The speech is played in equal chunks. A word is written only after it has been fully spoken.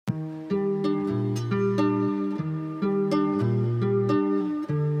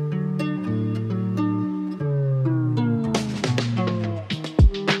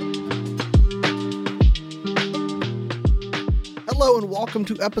welcome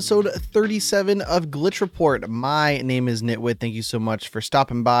to episode 37 of Glitch Report. My name is Nitwit. Thank you so much for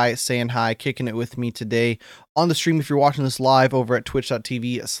stopping by, saying hi, kicking it with me today on the stream. If you're watching this live over at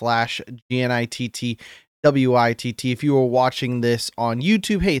twitch.tv/GNITTWITT. If you are watching this on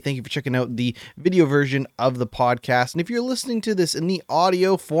YouTube, hey, thank you for checking out the video version of the podcast. And if you're listening to this in the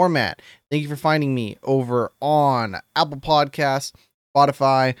audio format, thank you for finding me over on Apple Podcasts,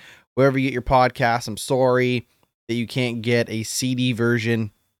 Spotify, wherever you get your podcasts. I'm sorry that you can't get a CD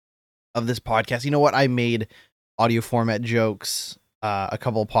version of this podcast. You know what? I made audio format jokes a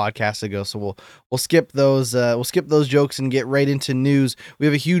couple of podcasts ago, so we'll skip those. We'll skip those jokes and get right into news. We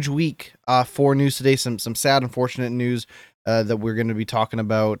have a huge week for news today. Some sad, unfortunate news that we're going to be talking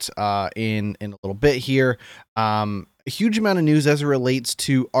about in a little bit here. A huge amount of news as it relates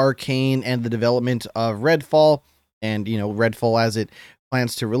to Arcane and the development of Redfall, and Redfall as it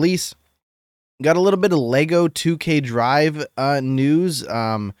plans to release. Got a little bit of Lego 2K Drive news.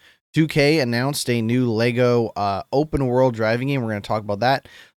 2K announced a new Lego open world driving game. We're going to talk about that. A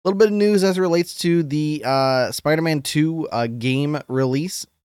little bit of news as it relates to the Spider-Man 2 game release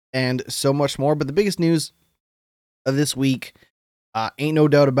and so much more. But the biggest news of this week, ain't no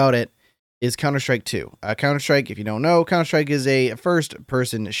doubt about it, is Counter-Strike 2. Counter-Strike, if you don't know, Counter-Strike is a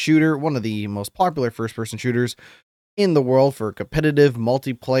first-person shooter, one of the most popular first-person shooters in the world for competitive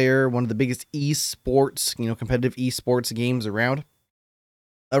multiplayer, one of the biggest esports, competitive esports games around,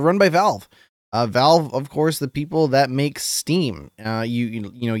 run by Valve. Valve, of course, the people that make Steam.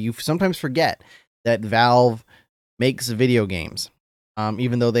 You sometimes forget that Valve makes video games,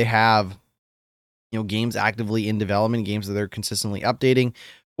 even though they have, games actively in development, games that they're consistently updating,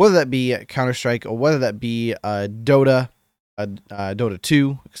 whether that be Counter-Strike or whether that be Dota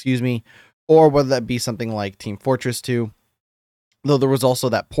 2, or whether that be something like Team Fortress 2. Though there was also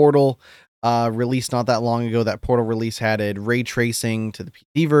that Portal release not that long ago. That Portal release had ray tracing to the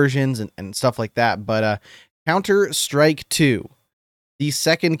PC versions and stuff like that. But Counter-Strike 2, the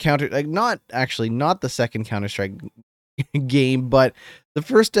second not the second Counter-Strike game, but the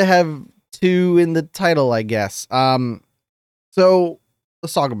first to have 2 in the title, I guess. So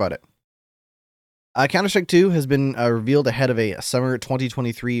let's talk about it. Counter-Strike 2 has been revealed ahead of a summer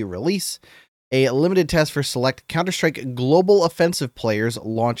 2023 release. A limited test for select Counter-Strike Global Offensive players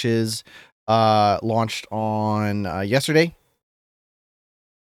launched on yesterday.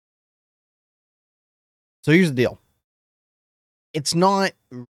 So here's the deal. It's not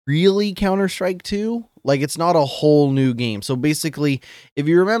really Counter-Strike 2. Like, it's not a whole new game. So basically, if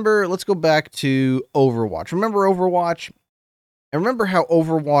you remember, let's go back to Overwatch. Remember Overwatch? And remember how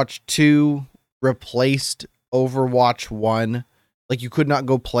Overwatch 2 replaced Overwatch 1? Like, you could not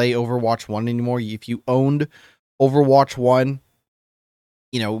go play Overwatch 1 anymore. If you owned Overwatch 1,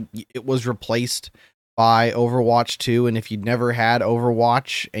 it was replaced by Overwatch 2. And if you'd never had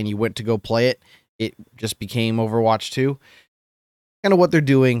Overwatch and you went to go play it, it just became Overwatch 2. Kind of what they're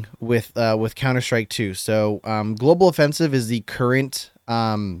doing with Counter-Strike 2. So Global Offensive is the current,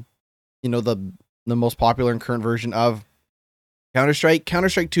 the most popular and current version of Counter-Strike.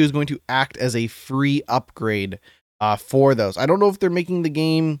 Counter-Strike 2 is going to act as a free upgrade for those. I don't know if they're making the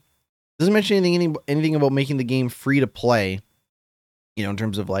game. Doesn't mention anything about making the game free to play. In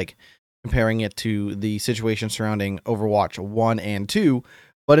terms of like comparing it to the situation surrounding Overwatch 1 and 2.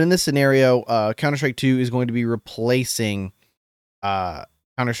 But in this scenario, Counter-Strike 2 is going to be replacing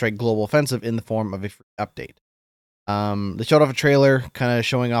Counter-Strike Global Offensive in the form of a free update. They showed off a trailer, kind of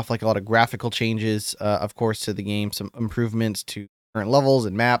showing off like a lot of graphical changes, of course, to the game, some improvements to current levels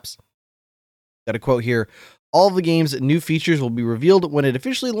and maps. Got a quote here. All of the game's new features will be revealed when it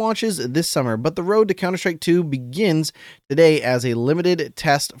officially launches this summer, but the road to Counter-Strike 2 begins today as a limited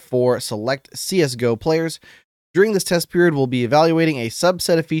test for select CSGO players. During this test period, we'll be evaluating a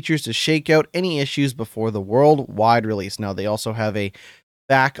subset of features to shake out any issues before the worldwide release. Now, they also have a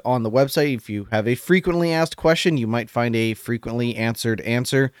back on the website. If you have a frequently asked question, you might find a frequently answered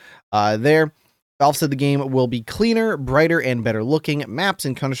answer there. Valve said the game will be cleaner, brighter, and better looking. Maps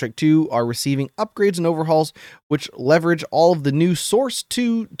in Counter-Strike 2 are receiving upgrades and overhauls, which leverage all of the new Source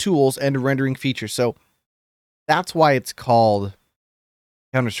 2 tools and rendering features. So that's why it's called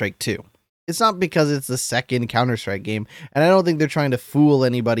Counter-Strike 2. It's not because it's the second Counter-Strike game, and I don't think they're trying to fool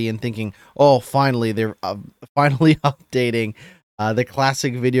anybody in thinking, oh, finally, they're finally updating the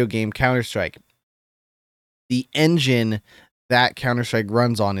classic video game Counter-Strike. The engine that Counter-Strike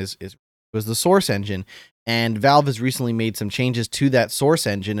runs on was the Source engine, and Valve has recently made some changes to that Source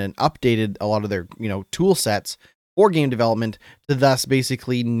engine and updated a lot of their tool sets for game development to thus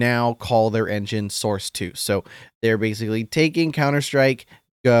basically now call their engine Source 2. So they're basically taking Counter-Strike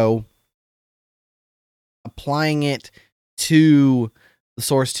Go, applying it to the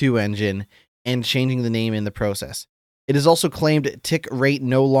Source 2 engine and changing the name in the process. It is also claimed tick rate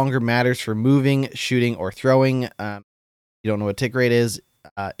no longer matters for moving, shooting, or throwing. You don't know what tick rate is.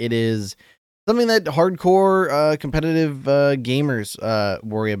 It is something that hardcore competitive gamers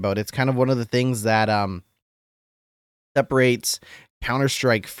worry about. It's kind of one of the things that separates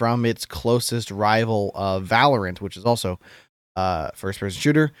Counter-Strike from its closest rival, Valorant, which is also first-person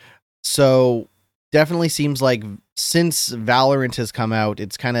shooter. So definitely seems like since Valorant has come out,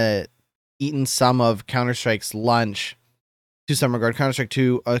 it's kind of eaten some of Counter-Strike's lunch to some regard.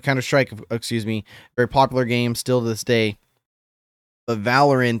 Counter-Strike, very popular game still to this day. But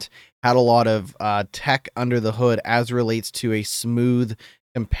Valorant had a lot of tech under the hood as relates to a smooth,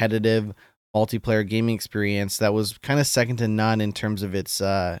 competitive multiplayer gaming experience that was kind of second to none in terms of its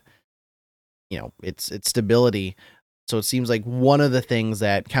its stability. So it seems like one of the things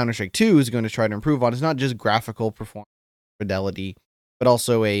that Counter-Strike 2 is going to try to improve on is not just graphical performance fidelity, but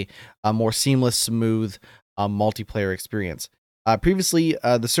also a more seamless, smooth multiplayer experience. Previously,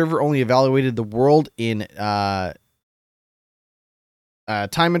 the server only evaluated the world in time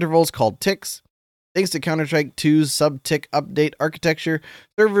intervals called ticks. Thanks to Counter-Strike 2's sub-tick update architecture,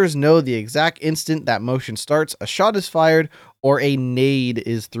 servers know the exact instant that motion starts, a shot is fired, or a nade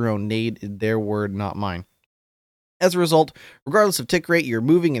is thrown. Nade is their word, not mine. As a result, regardless of tick rate, your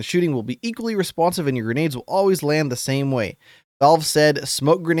moving and shooting will be equally responsive and your grenades will always land the same way. Valve said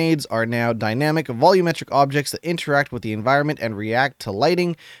smoke grenades are now dynamic, volumetric objects that interact with the environment and react to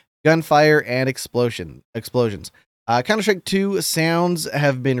lighting, gunfire, and explosions. Counter-Strike 2 sounds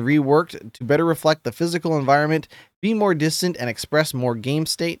have been reworked to better reflect the physical environment, be more distant, and express more game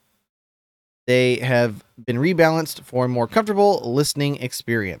state. They have been rebalanced for a more comfortable listening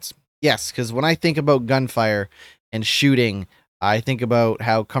experience. Yes, because when I think about gunfire and shooting, I think about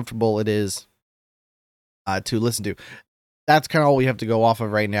how comfortable it is to listen to. That's kind of all we have to go off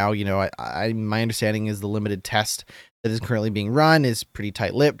of right now. You know, my understanding is the limited test that is currently being run is pretty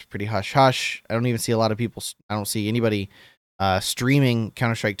tight-lipped, pretty hush-hush. I don't even see a lot of people. I don't see anybody streaming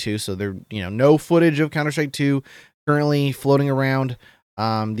Counter-Strike 2, so there, no footage of Counter-Strike 2 currently floating around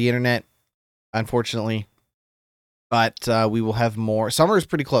the internet, unfortunately. But we will have more. Summer is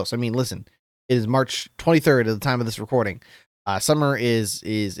pretty close. I mean, listen, it is March 23rd at the time of this recording. Summer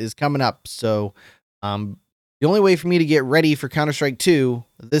is coming up, so the only way for me to get ready for Counter-Strike 2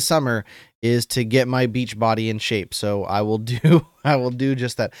 this summer is to get my beach body in shape. So I will do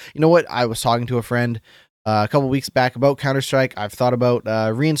just that. You know what? I was talking to a friend a couple weeks back about Counter-Strike. I've thought about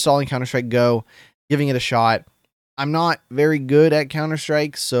reinstalling Counter-Strike Go, giving it a shot. I'm not very good at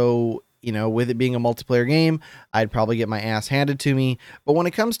Counter-Strike, so with it being a multiplayer game, I'd probably get my ass handed to me. But when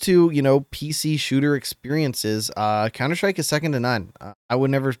it comes to, PC shooter experiences, Counter-Strike is second to none. I would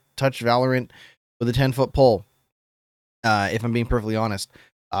never touch Valorant with a 10-foot pole, if I'm being perfectly honest.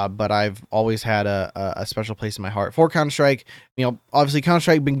 But I've always had a special place in my heart for Counter-Strike. Obviously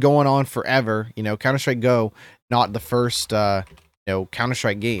Counter-Strike been going on forever. Counter-Strike Go, not the first,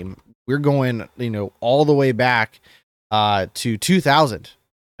 Counter-Strike game. We're going, all the way back to 2000.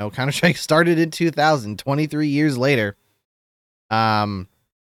 Counter-Strike started in 2000, 23 years later.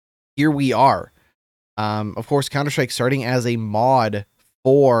 Here we are. Of course, Counter-Strike starting as a mod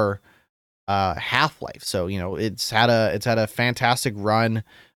for Half-Life. So, it's had a fantastic run,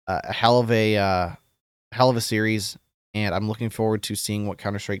 a hell of a series, and I'm looking forward to seeing what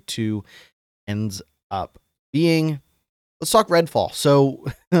Counter-Strike 2 ends up being. Let's talk Redfall. So,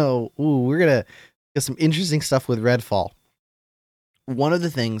 we're gonna get some interesting stuff with Redfall. One of the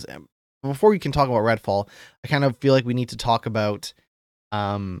things, before we can talk about Redfall, I kind of feel like we need to talk about,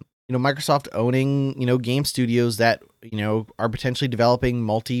 Microsoft owning, game studios that, are potentially developing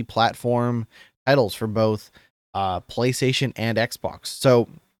multi-platform titles for both PlayStation and Xbox. So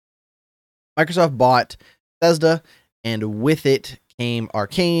Microsoft bought Bethesda, and with it came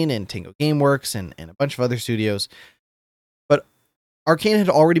Arcane and Tango Gameworks and a bunch of other studios. But Arcane had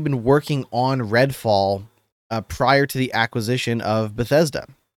already been working on Redfall prior to the acquisition of Bethesda.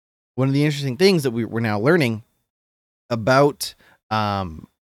 One of the interesting things that we're now learning about,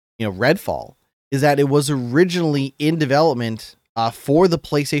 Redfall is that it was originally in development for the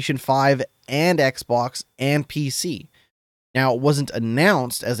PlayStation 5 and Xbox and PC. Now, it wasn't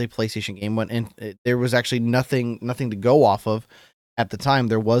announced as a PlayStation game and there was actually nothing to go off of at the time.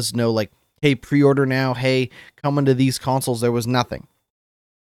 There was no hey, pre-order now, hey, come into these consoles. There was nothing.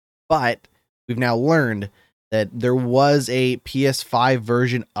 But we've now learned that there was a PS5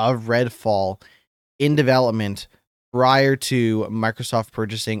 version of Redfall in development prior to Microsoft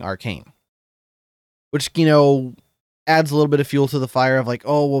purchasing Arcane, which, adds a little bit of fuel to the fire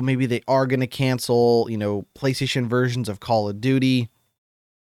of maybe they are going to cancel, PlayStation versions of Call of Duty.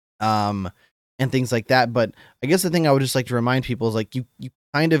 and things like that. But I guess the thing I would just like to remind people is like you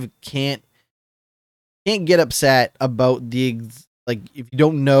kind of can't get upset about like if you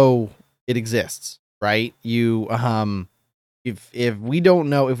don't know it exists, right? You if we don't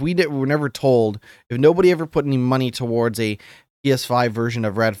know, if we're never told, if nobody ever put any money towards a PS5 version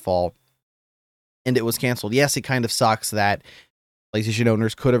of Redfall and it was canceled, yes, it kind of sucks that PlayStation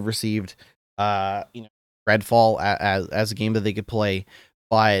owners could have received Redfall as a game that they could play,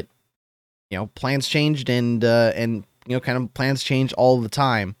 but plans changed and kind of plans change all the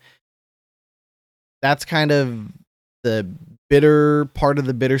time. That's kind of the bitter part of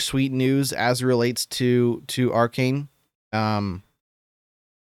the bittersweet news as it relates to Arcane. Microsoft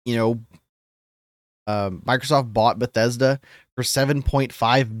bought Bethesda for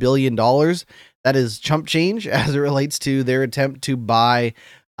 $7.5 billion. That is chump change as it relates to their attempt to buy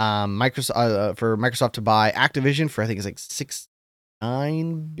Microsoft to buy Activision for, I think it's like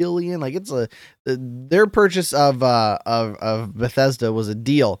 $6.9 billion. Like their purchase of Bethesda was a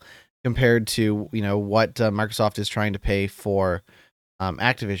deal compared to what Microsoft is trying to pay for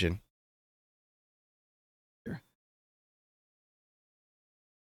Activision.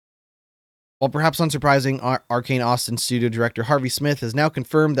 While perhaps unsurprising, Arcane Austin studio director Harvey Smith has now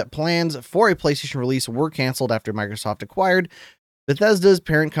confirmed that plans for a PlayStation release were canceled after Microsoft acquired Bethesda's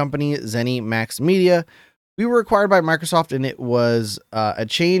parent company, ZeniMax Media. We were acquired by Microsoft, and it was a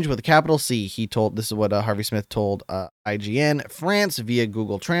change with a capital C. This is what Harvey Smith told IGN France via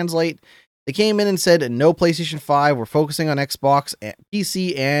Google Translate. They came in and said, no PlayStation 5. We're focusing on Xbox,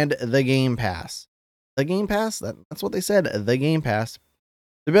 PC, and the Game Pass. The Game Pass? That's what they said, the Game Pass.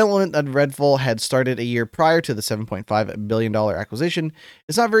 Development of Redfall had started a year prior to the $7.5 billion acquisition.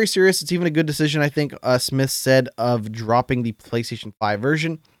 It's not very serious. It's even a good decision, I think, Smith said, of dropping the PlayStation 5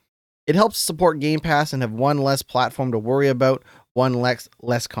 version. It helps support Game Pass and have one less platform to worry about, one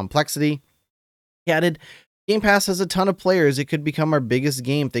less complexity. He added, Game Pass has a ton of players. It could become our biggest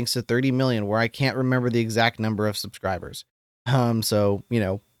game thanks to 30 million, where I can't remember the exact number of subscribers. And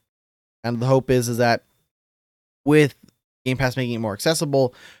the hope is that with Game Pass making it more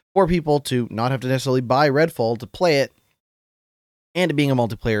accessible for people to not have to necessarily buy Redfall to play it, and it being a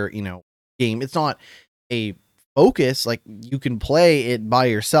multiplayer, game, it's not a focus. Like, you can play it by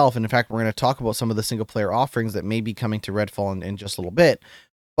yourself. And in fact, we're going to talk about some of the single player offerings that may be coming to Redfall in just a little bit.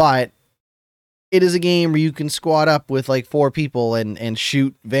 But it is a game where you can squad up with like 4 people and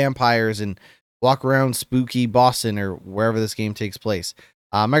shoot vampires and walk around spooky Boston or wherever this game takes place.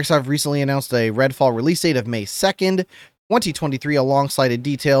 Microsoft recently announced a Redfall release date of May 2nd, 2023, alongside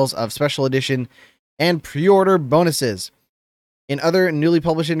details of special edition and pre-order bonuses. In other newly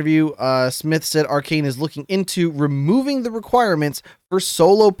published interview, Smith said Arcane is looking into removing the requirements for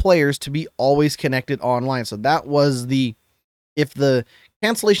solo players to be always connected online. So that was if the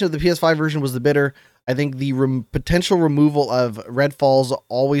cancellation of the PS5 version was the bitter, I think the potential removal of Redfall's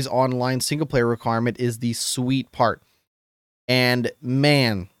always online single player requirement is the sweet part. And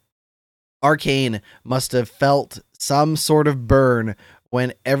man, Arcane must have felt some sort of burn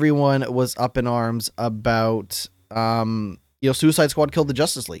when everyone was up in arms about, Suicide Squad killed the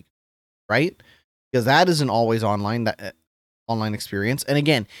Justice League, right? Because that is an always online experience. And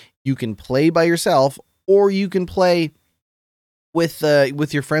again, you can play by yourself or you can play with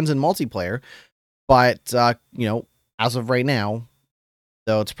your friends in multiplayer. But, as of right now,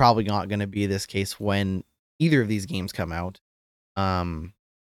 though, it's probably not going to be this case when either of these games come out.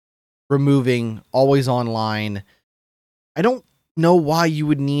 Removing always online. I don't know why you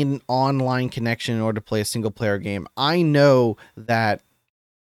would need an online connection in order to play a single player game. I know that,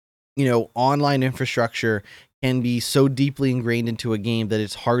 online infrastructure can be so deeply ingrained into a game that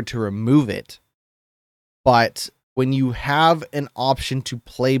it's hard to remove it. But when you have an option to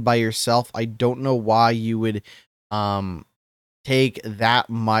play by yourself, I don't know why you would take that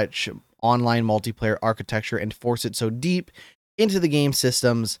much online multiplayer architecture and force it so deep into the game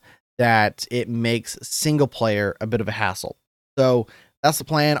systems that it makes single player a bit of a hassle. So that's the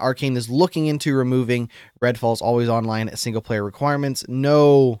plan. Arcane is looking into removing Redfall's always online single player requirements.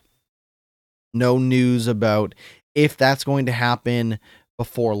 No news about if that's going to happen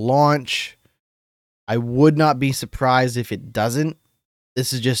before launch. I would not be surprised if it doesn't.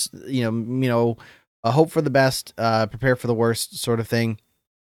 This is just, a hope for the best, prepare for the worst sort of thing.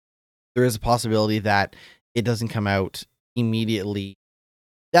 There is a possibility that it doesn't come out immediately.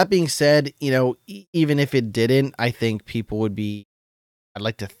 That being said, even if it didn't, I think I'd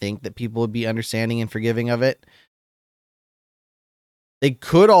like to think that people would be understanding and forgiving of it. They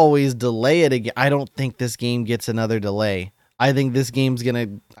could always delay it again. I don't think this game gets another delay. I think this game is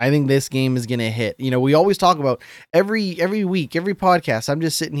gonna hit. You know, we always talk about every week, every podcast. I'm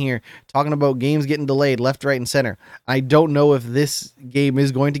just sitting here talking about games getting delayed left, right, and center. I don't know if this game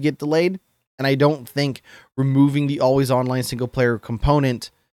is going to get delayed, and I don't think removing the always online single player component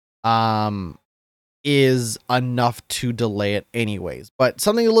is enough to delay it anyways. But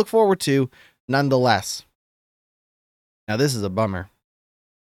something to look forward to nonetheless. Now this is a bummer.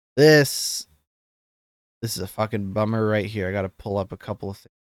 This is a fucking bummer right here. I got to pull up a couple of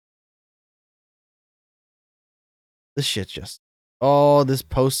things. This shit's just... Oh, this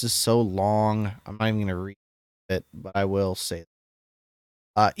post is so long. I'm not even going to read it, but I will say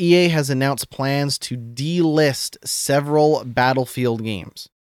it. EA has announced plans to delist several Battlefield games.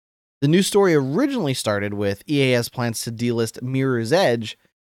 The news story originally started with EA has plans to delist Mirror's Edge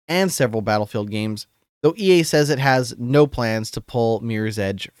and several Battlefield games, though EA says it has no plans to pull Mirror's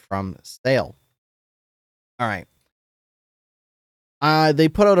Edge from sale. All right. They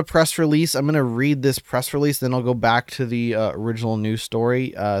put out a press release. I'm going to read this press release, then I'll go back to the original news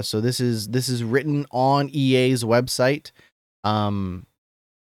story. So this is written on EA's website. Go.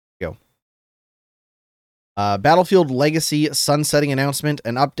 Battlefield Legacy sunsetting announcement,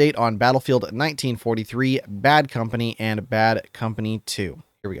 an update on Battlefield 1943, Bad Company, and Bad Company 2.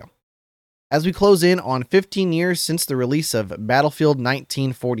 Here we go. As we close in on 15 years since the release of Battlefield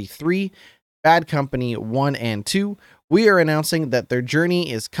 1943, Bad Company 1 and 2, we are announcing that their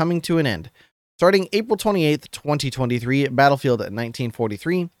journey is coming to an end. Starting April 28th, 2023, Battlefield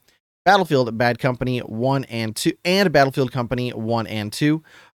 1943, Battlefield Bad Company 1 and 2, and Battlefield Company 1 and 2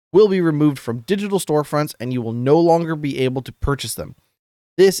 will be removed from digital storefronts, and you will no longer be able to purchase them.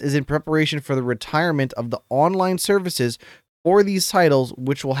 This is in preparation for the retirement of the online services for these titles,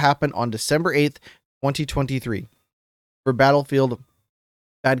 which will happen on December 8th, 2023. For Battlefield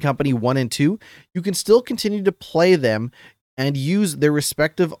Bad Company 1 and 2, you can still continue to play them and use their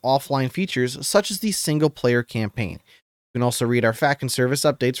respective offline features, such as the single-player campaign. You can also read our FAQ and service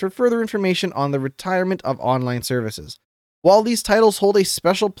updates for further information on the retirement of online services. While these titles hold a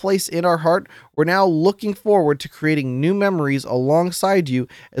special place in our heart, we're now looking forward to creating new memories alongside you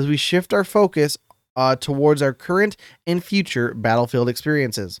as we shift our focus towards our current and future Battlefield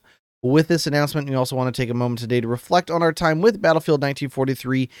experiences. With this announcement, we also want to take a moment today to reflect on our time with Battlefield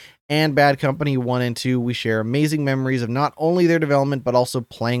 1943 and Bad Company 1 and 2. We share amazing memories of not only their development, but also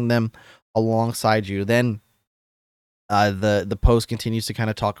playing them alongside you. Then the post continues to kind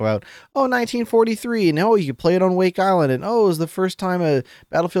of talk about, 1943, and you could play it on Wake Island, and it was the first time a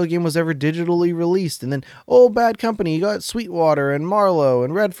Battlefield game was ever digitally released, and then Bad Company, you got Sweetwater and Marlowe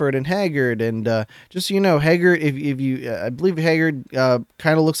and Redford and Haggard, and just so you know, Haggard, if you I believe Haggard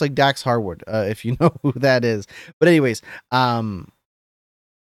kind of looks like Dax Harwood, if you know who that is. But anyways, man,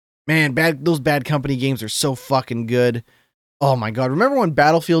 those Bad Company games are so fucking good. Oh my God. Remember when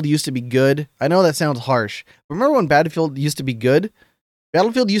Battlefield used to be good? I know that sounds harsh. But remember when Battlefield used to be good?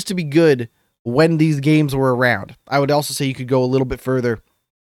 Battlefield used to be good when these games were around. I would also say you could go a little bit further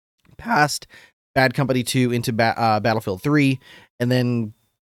past Bad Company 2 into Battlefield 3, and then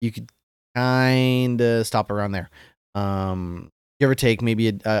you could kind of stop around there. Give or take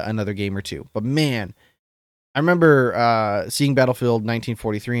maybe another game or two. But man, I remember seeing Battlefield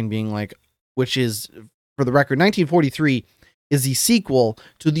 1943 and being like, which is, for the record, 1943 is the sequel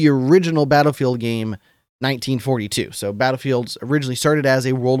to the original Battlefield game, 1942. So Battlefield's originally started as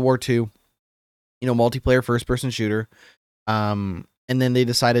a World War II, multiplayer first-person shooter. And then they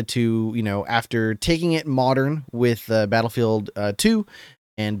decided to, after taking it modern with Battlefield 2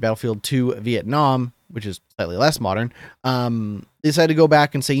 and Battlefield 2 Vietnam, which is slightly less modern, they decided to go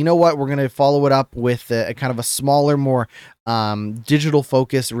back and say, you know what, we're going to follow it up with a kind of a smaller, more digital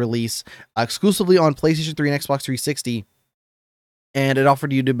focus release exclusively on PlayStation 3 and Xbox 360. And it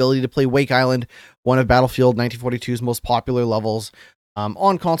offered you the ability to play Wake Island, one of Battlefield 1942's most popular levels,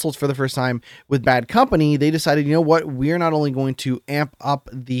 on consoles for the first time. With Bad Company, they decided, you know what, we're not only going to amp up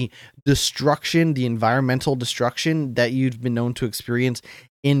the destruction, the environmental destruction that you've been known to experience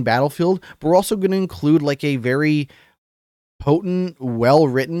in Battlefield, but we're also going to include like a very potent,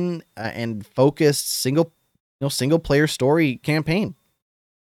 well-written, and focused single player story campaign,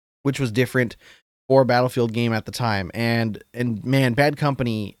 which was different for a Battlefield game at the time. And man, Bad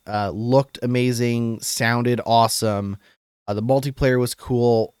Company looked amazing, sounded awesome. The multiplayer was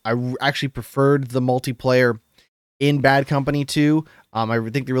cool. I actually preferred the multiplayer in Bad Company 2. I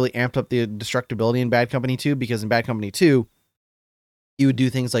think they really amped up the destructibility in Bad Company 2, because in Bad Company 2, you would do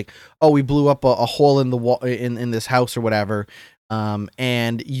things like, we blew up a hole in the wall in this house or whatever.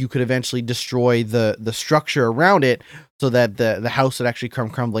 And you could eventually destroy the structure around it so that the house would actually come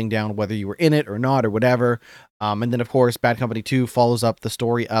crumbling down, whether you were in it or not or whatever. And then, of course, Bad Company 2 follows up the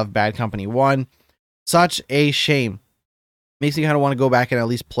story of Bad Company 1. Such a shame. Makes me kind of want to go back and at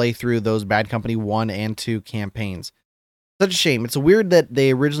least play through those Bad Company 1 and 2 campaigns. Such a shame. It's weird that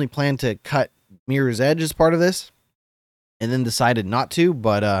they originally planned to cut Mirror's Edge as part of this and then decided not to,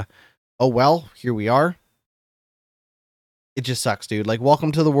 but oh well, here we are. It just sucks, dude. Like,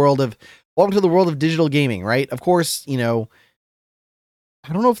 welcome to the world of digital gaming, right? Of course, you know,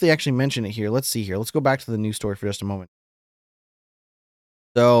 I don't know if they actually mention it here. Let's see here. Let's go back to the news story for just a moment.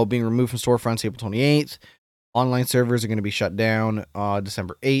 So, being removed from storefronts April 28th. Online servers are going to be shut down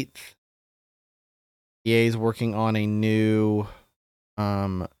December 8th. EA is working on a new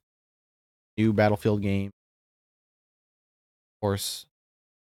Battlefield game. Of course,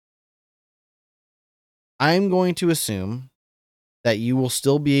 I'm going to assume that you will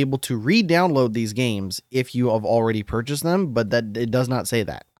still be able to re-download these games if you have already purchased them, but that it does not say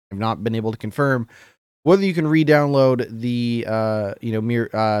that. I've not been able to confirm whether you can re-download the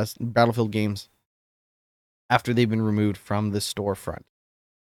Battlefield games after they've been removed from the storefront.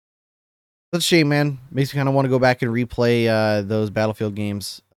 That's a shame, man. Makes me kind of want to go back and replay those Battlefield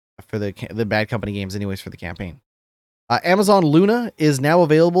games for the Bad Company games, anyways, for the campaign. Amazon Luna is now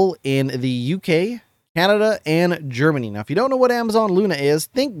available in the UK, Canada, and Germany. Now, if you don't know what Amazon Luna is,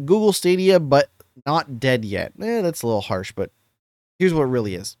 think Google Stadia, but not dead yet. That's a little harsh, but here's what it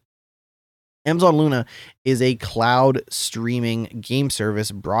really is. Amazon Luna is a cloud streaming game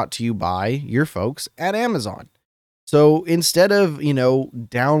service brought to you by your folks at Amazon. So instead of,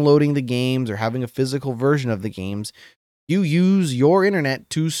 downloading the games or having a physical version of the games, you use your internet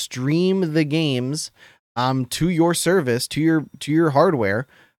to stream the games to your service, to your hardware,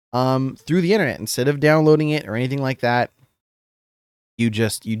 through the internet. Instead of downloading it or anything like that, you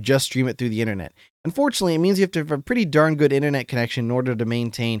just stream it through the internet. Unfortunately, it means you have to have a pretty darn good internet connection in order to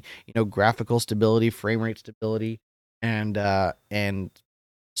maintain, graphical stability, frame rate stability, and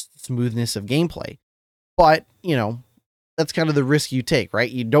smoothness of gameplay. But, that's kind of the risk you take, right?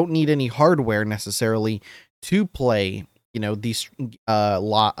 You don't need any hardware necessarily to play, these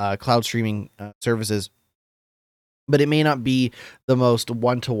cloud streaming services. But it may not be the most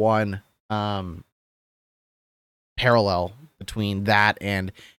one-to-one parallel between that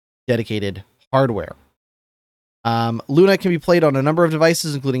and dedicated hardware. Luna can be played on a number of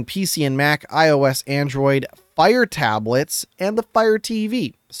devices, including PC and Mac, iOS, Android, Fire tablets, and the Fire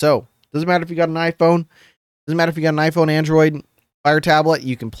TV. So, doesn't matter if you got an iPhone, doesn't matter if you got an iPhone, Android, Fire tablet,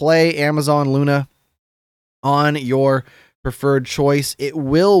 you can play Amazon Luna on your preferred choice. It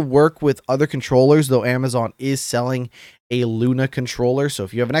will work with other controllers, though Amazon is selling a Luna controller. So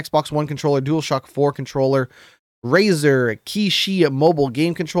if you have an Xbox One controller, DualShock 4 controller, Razer Kishi mobile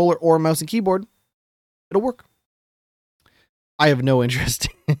game controller, or mouse and keyboard, it'll work. I have no interest.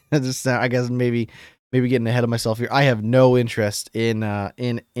 I guess maybe getting ahead of myself here. I have no interest in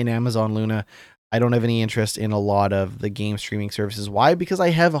Amazon Luna. I don't have any interest in a lot of the game streaming services. Why? Because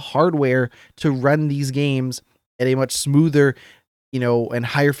I have hardware to run these games at a much smoother, and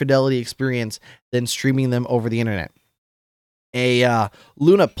higher fidelity experience than streaming them over the internet. A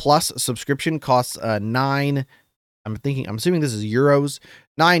Luna Plus subscription costs I'm assuming this is euros,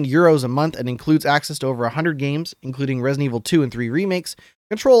 €9 a month, and includes access to over 100 games, including Resident Evil 2 and 3 remakes,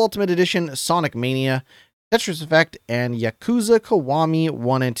 Control Ultimate Edition, Sonic Mania, Tetris Effect, and Yakuza Kiwami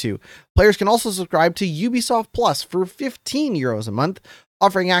 1 and 2. Players can also subscribe to Ubisoft Plus for €15 a month,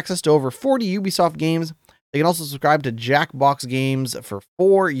 offering access to over 40 Ubisoft games. They can also subscribe to Jackbox Games for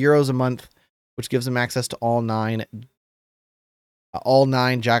 €4 a month, which gives them access to all nine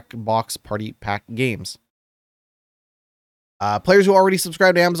Jackbox Party Pack games. Players who already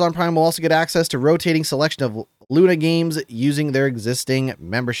subscribe to Amazon Prime will also get access to rotating selection of Luna games using their existing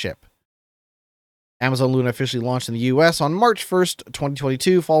membership. Amazon Luna officially launched in the US on March 1st,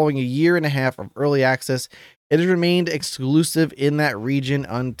 2022, following a year and a half of early access. It has remained exclusive in that region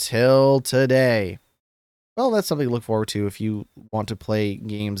until today. Well, that's something to look forward to if you want to play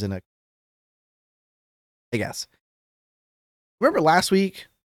games I guess. Remember last week?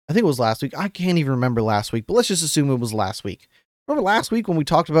 I think it was last week. I can't even remember last week, but let's just assume it was last week. Remember last week when we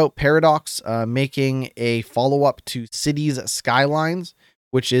talked about Paradox making a follow-up to Cities Skylines,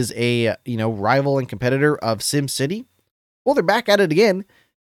 which is a, rival and competitor of SimCity? Well, they're back at it again,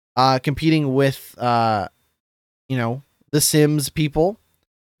 competing with, the Sims people.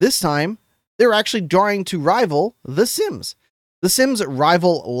 This time, they're actually trying to rival The Sims. The Sims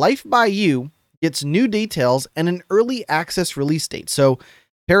rival Life by You gets new details and an early access release date. So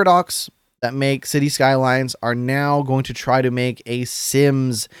Paradox, that make City Skylines are now going to try to make a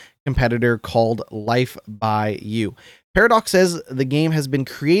Sims competitor called Life by You. Paradox says the game has been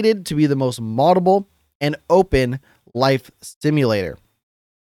created to be the most moddable and open life simulator.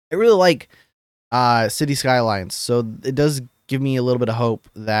 I really like City Skylines, so it does give me a little bit of hope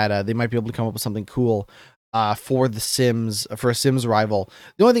that they might be able to come up with something cool for the Sims, for a Sims rival.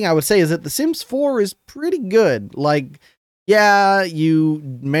 The only thing I would say is that the Sims 4 is pretty good. Like, yeah, you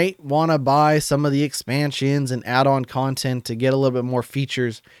may want to buy some of the expansions and add-on content to get a little bit more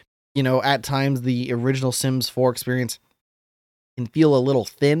features. You know, at times the original Sims 4 experience can feel a little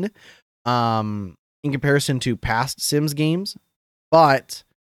thin in comparison to past Sims games, but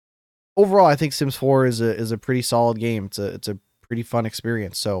overall, I think Sims 4 is a pretty solid game. It's a pretty fun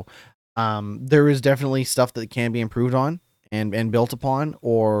experience. So there is definitely stuff that can be improved on and built upon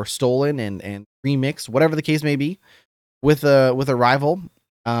or stolen and remixed, whatever the case may be, with a rival.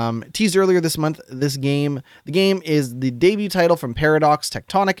 Teased earlier this month, the game is the debut title from Paradox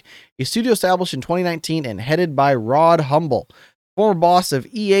Tectonic, a studio established in 2019 and headed by Rod Humble, former boss of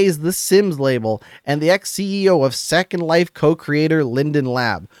EA's The Sims label and the ex-CEO of Second Life co-creator Linden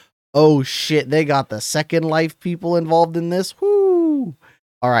Lab. Oh shit, they got the Second Life people involved in this. Whoo!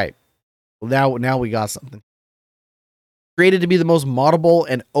 All right. Now we got something. Created to be the most moddable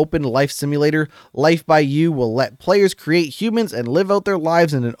and open life simulator, Life by You will let players create humans and live out their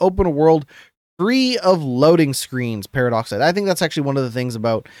lives in an open world free of loading screens, Paradox said. I think that's actually one of the things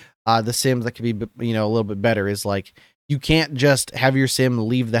about the Sims that could be, you know, a little bit better is like you can't just have your Sim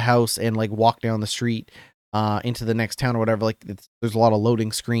leave the house and like walk down the street into the next town or whatever. Like there's a lot of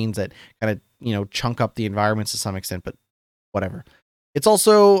loading screens that kind of, you know, chunk up the environments to some extent, but whatever. It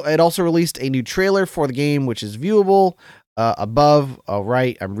also released a new trailer for the game, which is viewable above.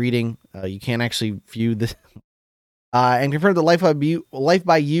 Right, I'm reading. You can't actually view this. And confirmed that Life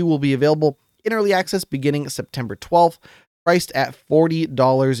by You will be available in early access beginning September 12th, priced at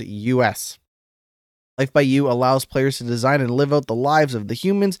 $40 US. Life by You allows players to design and live out the lives of the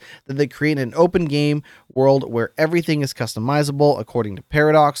humans that they create in an open game world where everything is customizable according to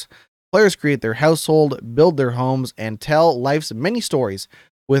Paradox. Players create their household, build their homes, and tell life's many stories.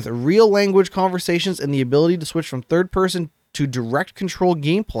 With real language conversations and the ability to switch from third person to direct control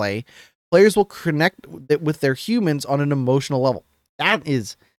gameplay, players will connect with their humans on an emotional level. That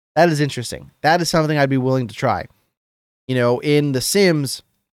is interesting. That is something I'd be willing to try. You know, in The Sims,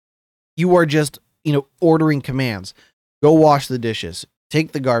 you are just, you know, ordering commands. Go wash the dishes,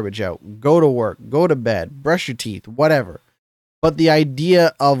 take the garbage out, go to work, go to bed, brush your teeth, whatever. But the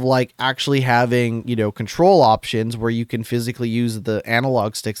idea of like actually having, you know, control options where you can physically use the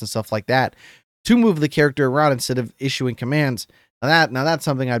analog sticks and stuff like that to move the character around instead of issuing commands. Now that's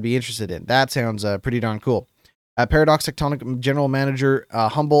something I'd be interested in. That sounds pretty darn cool. Paradox Tectonic General Manager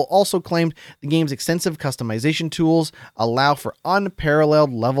Humble also claimed the game's extensive customization tools allow for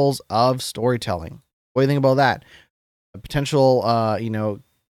unparalleled levels of storytelling. What do you think about that? A potential, you know,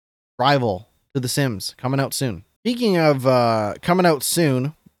 rival to The Sims coming out soon. Speaking of coming out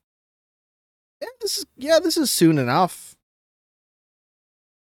soon, this is soon enough.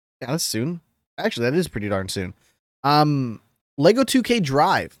 Yeah, that's soon. Actually, that is pretty darn soon. Lego 2K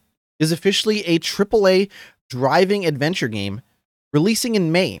Drive is officially a AAA driving adventure game releasing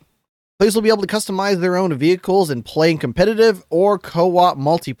in May. Players will be able to customize their own vehicles and play in competitive or co-op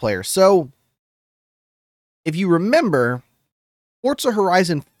multiplayer. So, if you remember, Forza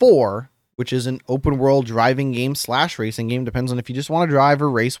Horizon 4, which is an open world driving game / racing game, depends on if you just want to drive or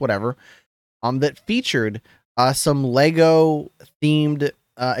race, whatever, that featured some Lego themed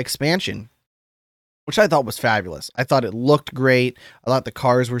expansion, which I thought was fabulous. I thought it looked great. I thought the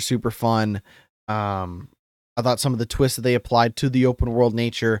cars were super fun. I thought some of the twists that they applied to the open world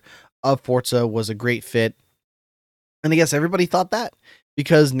nature of Forza was a great fit. And I guess everybody thought that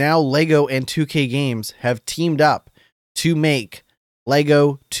because now Lego and 2K Games have teamed up to make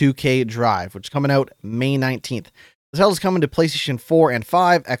Lego 2K Drive, which is coming out May 19th. The title is coming to PlayStation 4 and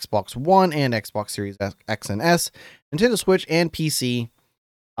 5, Xbox One and Xbox Series X and S, Nintendo Switch, and PC.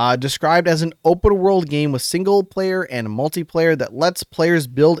 Described as an open world game with single player and multiplayer that lets players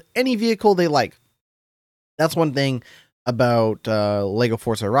build any vehicle they like. That's one thing about Lego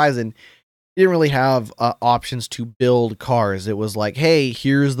Forza Horizon. You didn't really have options to build cars. It was like, hey,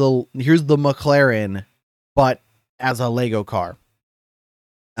 here's the McLaren, but as a Lego car.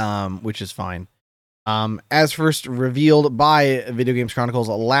 Which is fine. As first revealed by Video Games Chronicles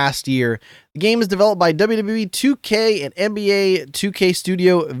last year, the game is developed by WWE 2K and NBA 2K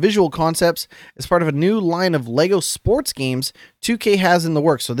Studio Visual Concepts as part of a new line of Lego sports games 2K has in the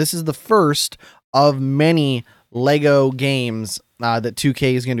works. So this is the first of many Lego games that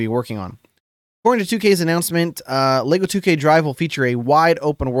 2K is going to be working on. According to 2K's announcement, LEGO 2K Drive will feature a wide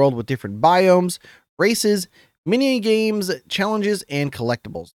open world with different biomes, races, mini games, challenges, and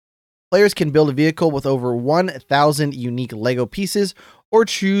collectibles. Players can build a vehicle with over 1,000 unique LEGO pieces or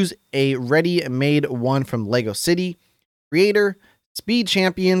choose a ready-made one from LEGO City, Creator, Speed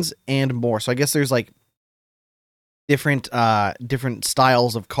Champions, and more. So I guess there's like different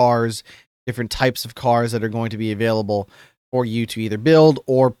styles of cars, different types of cars that are going to be available for you to either build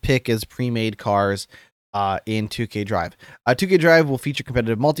or pick as pre-made cars in 2K Drive. 2K Drive will feature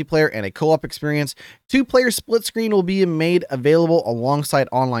competitive multiplayer and a co-op experience. 2-player split screen will be made available alongside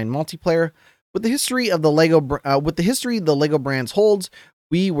online multiplayer. With the history the LEGO brands holds,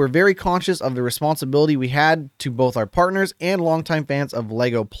 we were very conscious of the responsibility we had to both our partners and longtime fans of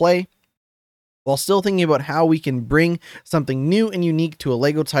LEGO Play, while still thinking about how we can bring something new and unique to a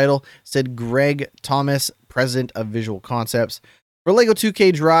LEGO title, said Greg Thomas, president of Visual Concepts. For LEGO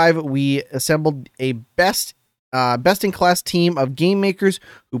 2K Drive, we assembled a best-in-class team of game makers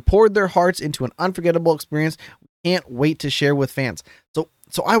who poured their hearts into an unforgettable experience we can't wait to share with fans. So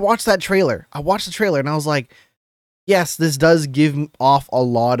I watched that trailer. I watched the trailer and I was like, yes, this does give off a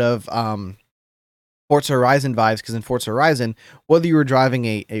lot of Forza Horizon vibes, because in Forza Horizon, whether you were driving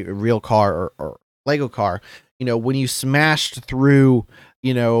a real car or Lego car, when you smashed through,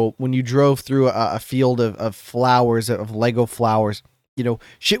 when you drove through a field of flowers, of Lego flowers,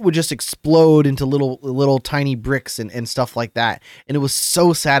 shit would just explode into little tiny bricks and stuff like that. And it was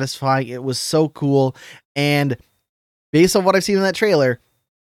so satisfying. It was so cool. And based on what I've seen in that trailer,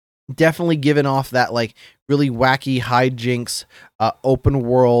 definitely giving off that like really wacky hijinks, open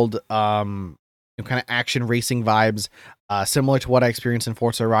world, kind of action racing vibes, similar to what I experienced in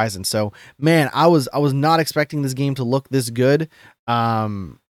Forza Horizon. So, man, I was not expecting this game to look this good.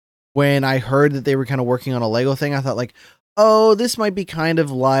 When I heard that they were kind of working on a Lego thing, I thought like, oh, this might be kind of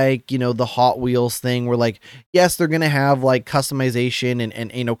like, the Hot Wheels thing where like, yes, they're going to have like customization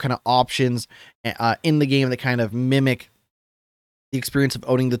and kind of options in the game that kind of mimic the experience of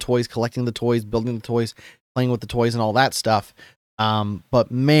owning the toys, collecting the toys, building the toys, playing with the toys and all that stuff.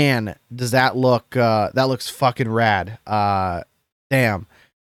 But man, does that look, that looks fucking rad. Damn.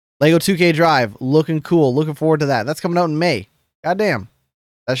 LEGO 2K Drive, looking cool. Looking forward to that. That's coming out in May. Goddamn.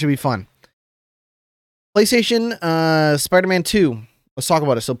 That should be fun. PlayStation, Spider-Man 2. Let's talk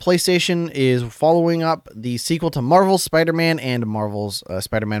about it. So PlayStation is following up the sequel to Marvel's Spider-Man and Marvel's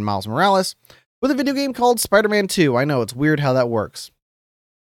Spider-Man Miles Morales with a video game called Spider-Man 2. I know, it's weird how that works.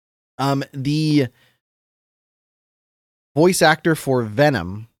 The voice actor for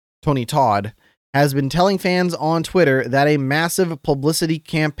Venom, Tony Todd, has been telling fans on Twitter that a massive publicity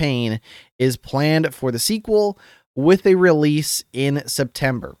campaign is planned for the sequel with a release in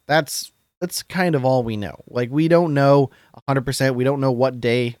September. That's kind of all we know. Like, we don't know 100%. We don't know what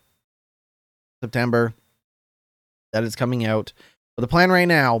day September that it's coming out. But the plan right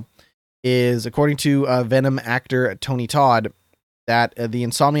now is, according to Venom actor Tony Todd, that the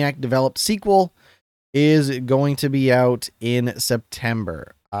Insomniac developed sequel is going to be out in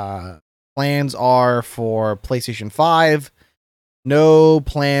September. Plans are for PlayStation 5. No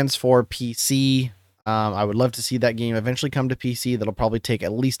plans for PC. I would love to see that game eventually come to PC. That'll probably take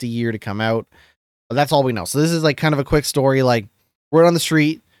at least a year to come out. But that's all we know. So this is like kind of a quick story. Like, word on the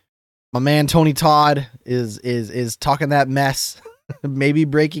street, my man Tony Todd is talking that mess, maybe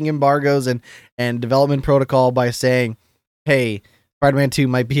breaking embargoes and development protocol by saying, hey, Spider-Man 2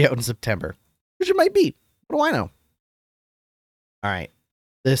 might be out in September. Which it might be. What do I know? All right.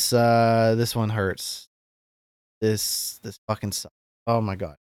 This one hurts. This fucking sucks. Oh my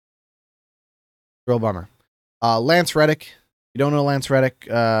god. Real bummer. Lance Reddick. You don't know Lance Reddick,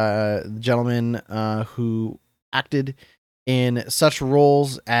 the gentleman who acted in such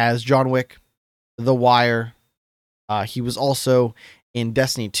roles as John Wick, The Wire. He was also in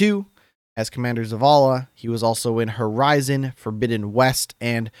Destiny 2 as Commander Zavala. He was also in Horizon Forbidden West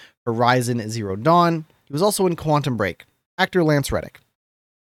and Horizon Zero Dawn. He was also in Quantum Break. Actor Lance Reddick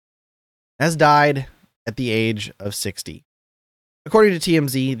has died at the age of 60. According to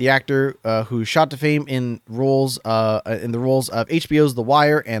TMZ, the actor who shot to fame in the roles of HBO's The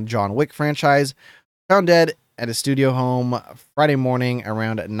Wire and John Wick franchise found dead at his studio home Friday morning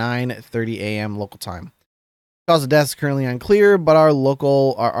around 9:30 a.m. local time. Cause of death is currently unclear, but our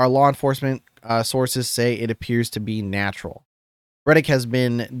law enforcement sources say it appears to be natural. Reddick had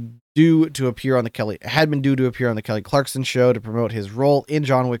been due to appear on the Kelly Clarkson show to promote his role in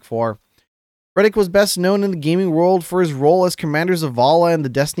John Wick 4. Reddick was best known in the gaming world for his role as Commander Zavala in the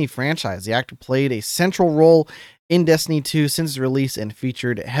Destiny franchise. The actor played a central role in Destiny 2 since its release and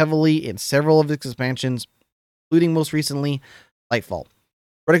featured heavily in several of its expansions, including most recently Lightfall.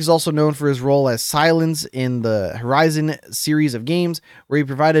 Reddick is also known for his role as Silence in the Horizon series of games, where he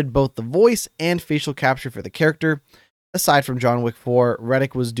provided both the voice and facial capture for the character. Aside from John Wick 4,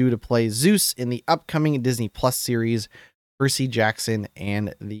 Reddick was due to play Zeus in the upcoming Disney Plus series, Percy Jackson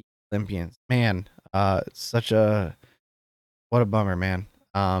and the Olympians. Man, what a bummer, man.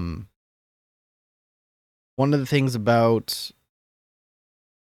 One of the things about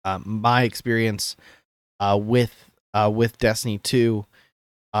my experience with Destiny 2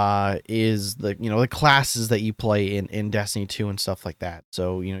 is the classes that you play in Destiny 2 and stuff like that.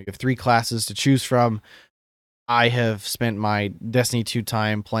 So, you have 3 classes to choose from. I have spent my Destiny 2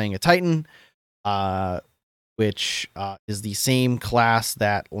 time playing a Titan, which is the same class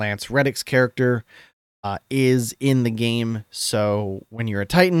that Lance Reddick's character is in the game. So when you're a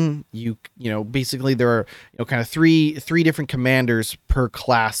Titan, basically there are kind of three different commanders per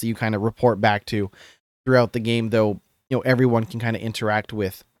class that you kind of report back to throughout the game, though everyone can kind of interact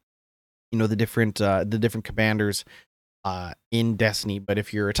with the different commanders in Destiny. But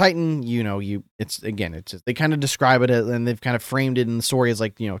if you're a Titan, it's just they kind of describe it and they've kind of framed it in the story as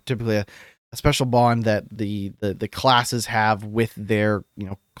like typically a special bond that the classes have with their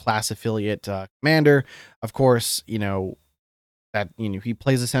class affiliate commander. Of course, that he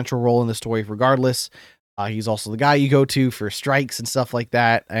plays a central role in the story regardless. He's also the guy you go to for strikes and stuff like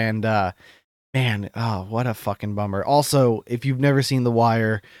that. And man, oh, what a fucking bummer. Also, if you've never seen The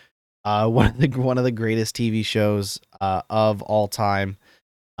Wire, one of the greatest TV shows of all time.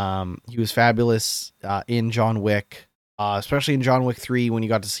 He was fabulous in John Wick, especially in John Wick 3 when you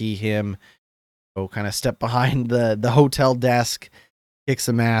got to see him kind of step behind the hotel desk, kick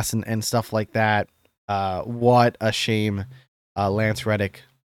some ass and stuff like that. What a shame. Lance Reddick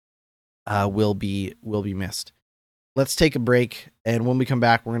will be missed. Let's take a break, and when we come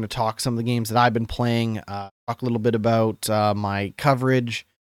back, we're going to talk some of the games that I've been playing, talk a little bit about my coverage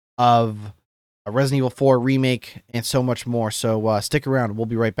of Resident Evil 4 Remake, and so much more. So stick around. We'll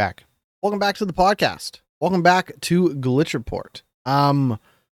be right back. Welcome back to the podcast. Welcome back to Glitch Report.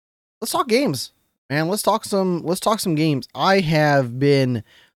 Let's talk games, man. Let's talk some games. I have been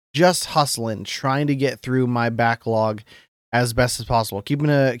just hustling, trying to get through my backlog as best as possible. Keeping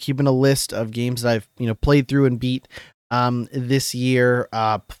a list of games that I've played through and beat this year.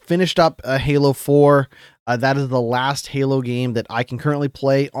 Finished up Halo 4. That is the last Halo game that I can currently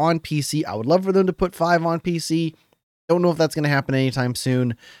play on PC. I would love for them to put 5 on PC. Don't know if that's going to happen anytime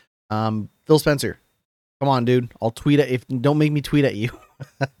soon. Phil Spencer, come on, dude. I'll tweet it. Don't make me tweet at you.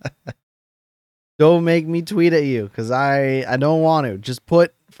 Don't make me tweet at you because I don't want to. Just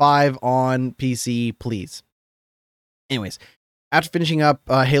put 5 on PC, please. Anyways, after finishing up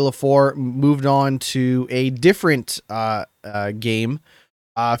Halo 4, moved on to a different game.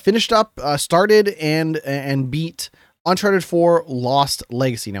 Finished up, started and beat Uncharted 4 Lost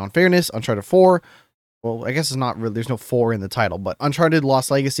Legacy. Now, in fairness, Uncharted 4, well, I guess it's not really, there's no 4 in the title, but Uncharted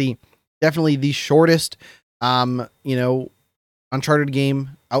Lost Legacy, definitely the shortest, Uncharted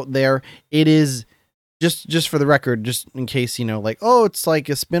game out there. It is, just for the record, just in case, it's like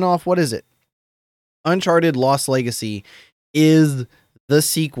a spin-off. What is it? Uncharted Lost Legacy is the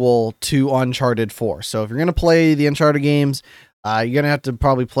sequel to Uncharted 4. So if you're going to play the Uncharted games, you're going to have to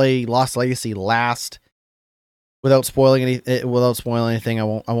probably play Lost Legacy last. Without spoiling anything, I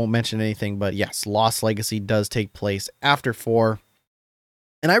won't mention anything, but yes, Lost Legacy does take place after 4.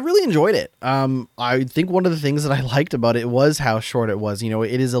 And I really enjoyed it. I think one of the things that I liked about it was how short it was.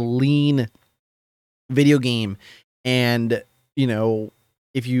 It is a lean video game, and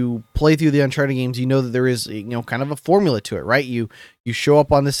if you play through the Uncharted games, that there is, kind of a formula to it, right? You show up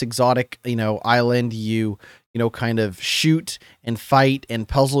on this exotic, island, you kind of shoot and fight and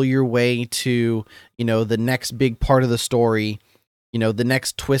puzzle your way to, the next big part of the story. The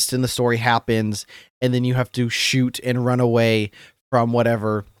next twist in the story happens, and then you have to shoot and run away from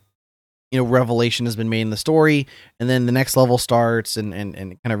whatever, revelation has been made in the story. And then the next level starts and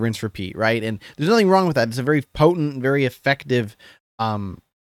kind of rinse repeat, right? And there's nothing wrong with that. It's a very potent, very effective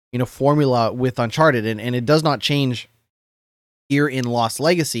formula with Uncharted, and it does not change here in Lost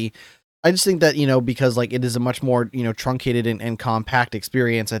Legacy. I just think that, because it is a much more, truncated and compact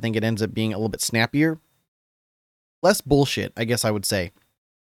experience, I think it ends up being a little bit snappier. Less bullshit, I guess I would say,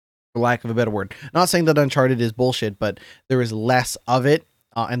 for lack of a better word. Not saying that Uncharted is bullshit, but there is less of it,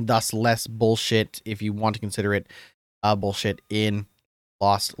 and thus less bullshit, if you want to consider it bullshit, in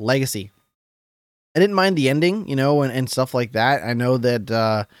Lost Legacy. I didn't mind the ending, and stuff like that. I know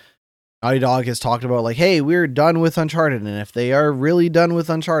that Naughty Dog has talked about, hey, we're done with Uncharted, and if they are really done with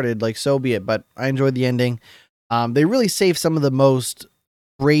Uncharted, so be it. But I enjoyed the ending. They really saved some of the most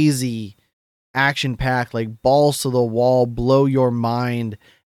crazy action packed, like balls to the wall, blow your mind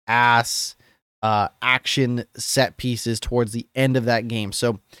ass action set pieces towards the end of that game.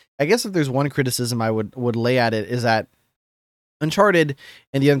 So I guess if there's one criticism I would lay at it, is that Uncharted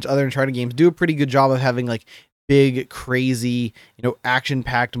and the other Uncharted games do a pretty good job of having like big, crazy, action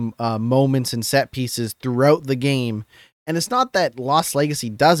packed moments and set pieces throughout the game. And it's not that Lost Legacy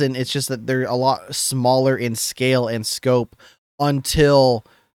doesn't, it's just that they're a lot smaller in scale and scope until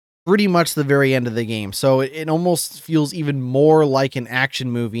pretty much the very end of the game. So it almost feels even more like an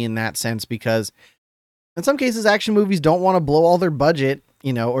action movie in that sense, because in some cases action movies don't want to blow all their budget,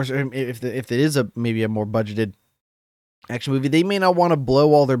 or if it is maybe a more budgeted action movie, they may not want to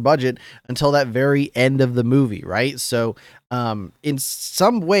blow all their budget until that very end of the movie, right? So in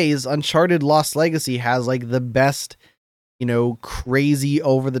some ways, Uncharted Lost Legacy has like the best, crazy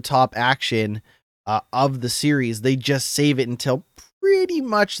over the top action of the series. They just save it until pretty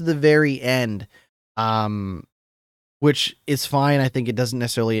much the very end, which is fine. I think it doesn't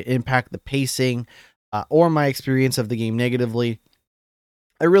necessarily impact the pacing or my experience of the game negatively.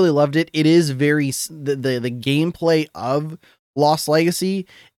 I really loved it. It is very the gameplay of Lost Legacy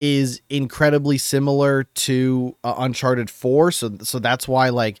is incredibly similar to Uncharted 4. So that's why,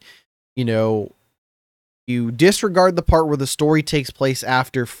 like, you disregard the part where the story takes place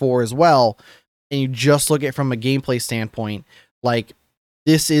after 4 as well, and you just look at it from a gameplay standpoint. Like,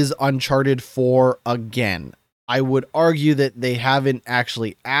 this is Uncharted 4 again. I would argue that they haven't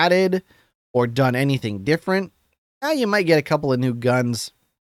actually added or done anything different. You might get a couple of new guns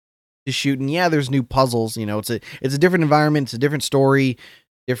to shoot, and there's new puzzles. It's a different environment, it's a different story,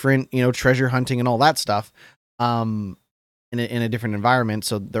 different treasure hunting and all that stuff in a different environment.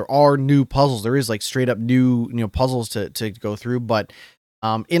 So there are new puzzles. There is like straight up new puzzles to go through. But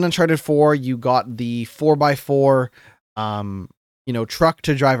in Uncharted 4, you got the 4x4 truck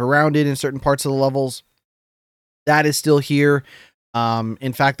to drive around in certain parts of the levels. That is still here.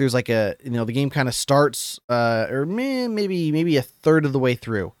 In fact, there's like the game kind of starts or maybe a third of the way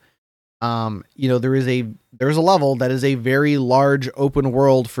through. There's a level that is a very large open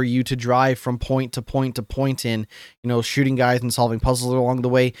world for you to drive from point to point to point in, shooting guys and solving puzzles along the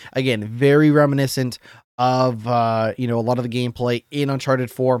way. Again, very reminiscent of, a lot of the gameplay in Uncharted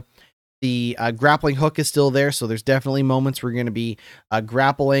 4. The grappling hook is still there. So there's definitely moments where you're going to be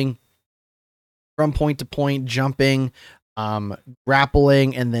grappling from point to point, jumping,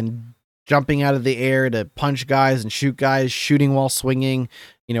 grappling, and then jumping out of the air to punch guys and shoot guys, shooting while swinging,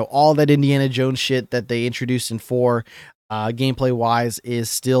 all that Indiana Jones shit that they introduced in 4, gameplay wise, is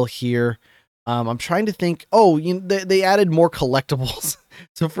still here. I'm trying to think. Oh, they added more collectibles.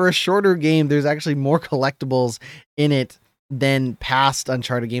 So for a shorter game, there's actually more collectibles in it than past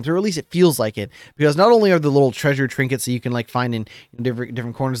Uncharted games, or at least it feels like it, because not only are the little treasure trinkets that you can like find in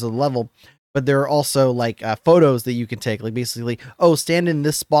different corners of the level, but there are also like photos that you can take. Like basically, stand in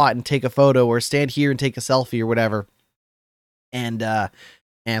this spot and take a photo, or stand here and take a selfie or whatever. And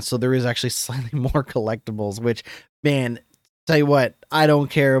so there is actually slightly more collectibles, which, man, tell you what, I don't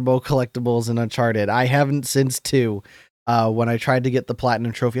care about collectibles in Uncharted. I haven't since 2, when I tried to get the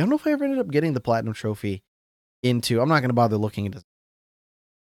Platinum Trophy. I don't know if I ever ended up getting the Platinum Trophy in 2. I'm not going to bother looking into it.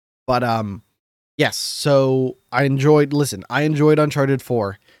 But, yes, so I enjoyed Uncharted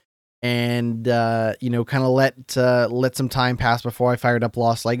 4. And kind of let some time pass before I fired up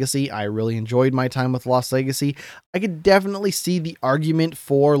Lost Legacy. I really enjoyed my time with Lost Legacy. I could definitely see the argument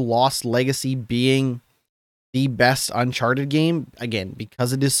for Lost Legacy being the best Uncharted game, again,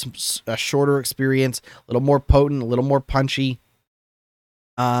 because it is a shorter experience, a little more potent, a little more punchy.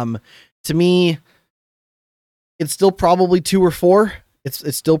 To me, it's still probably 2 or 4.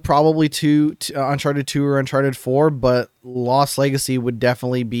 It's still probably Uncharted 2 or Uncharted 4, but Lost Legacy would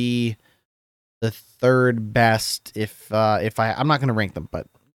definitely be the third best I'm not going to rank them, but it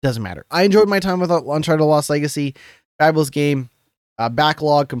doesn't matter. I enjoyed my time with Uncharted Lost Legacy. Fabulous game.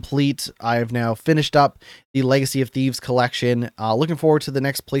 Backlog complete. I've now finished up the Legacy of Thieves collection. Looking forward to the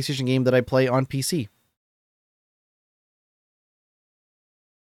next PlayStation game that I play on PC.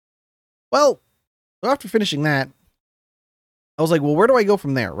 Well, after finishing that, I was like, well, where do I go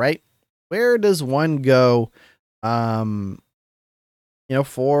from there, right? Where does one go, for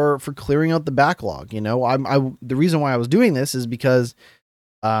clearing out the backlog? The reason why I was doing this is because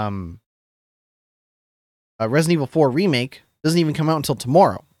Resident Evil 4 Remake doesn't even come out until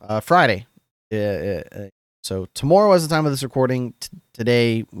tomorrow, Friday. So tomorrow is the time of this recording.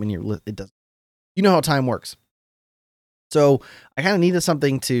 Today, when it does, how time works. So I kind of needed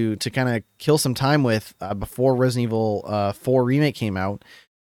something to kind of kill some time with before Resident Evil 4 Remake came out.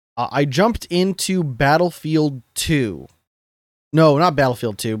 I jumped into Battlefield 2. No, not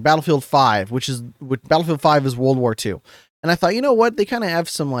Battlefield 2. Battlefield 5, which Battlefield 5 is World War II. And I thought, you know what? They kind of have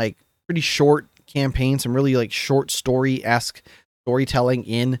some like pretty short campaigns, some really like short story-esque storytelling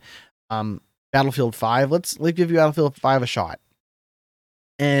in Battlefield 5. Let's give you Battlefield 5 a shot.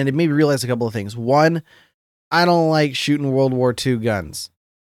 And it made me realize a couple of things. One, I don't like shooting World War II guns.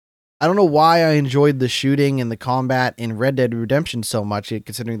 I don't know why I enjoyed the shooting and the combat in Red Dead Redemption so much,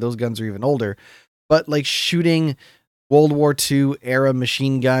 considering those guns are even older. But like shooting World War II era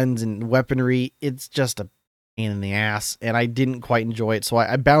machine guns and weaponry, it's just a pain in the ass, and I didn't quite enjoy it. So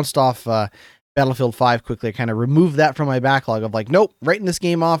I bounced off Battlefield 5 quickly. I kind of removed that from my backlog of like, nope, writing this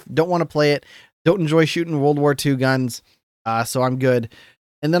game off. Don't want to play it. Don't enjoy shooting World War II guns. So I'm good.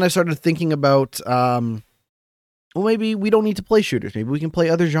 And then I started thinking about, well, maybe we don't need to play shooters. Maybe we can play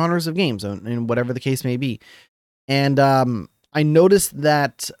other genres of games, and whatever the case may be. And I noticed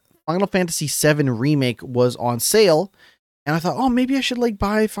that Final Fantasy VII Remake was on sale, and I thought, oh, maybe I should like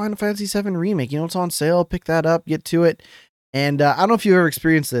buy Final Fantasy VII Remake. You know, it's on sale. Pick that up, get to it. And I don't know if you've ever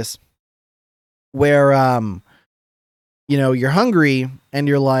experienced this, where you know, you're hungry and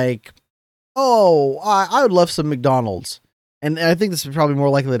you're like, oh, I would love some McDonald's. And I think this is probably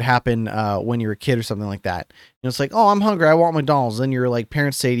more likely to happen when you're a kid or something like that. You know, it's like, oh, I'm hungry, I want McDonald's. Then your like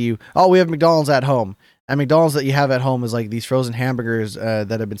parents say to you, oh, we have McDonald's at home. And McDonald's that you have at home is like these frozen hamburgers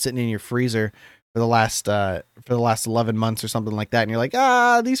that have been sitting in your freezer for the last 11 months or something like that. And you're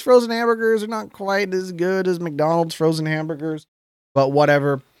like, these frozen hamburgers are not quite as good as McDonald's frozen hamburgers, but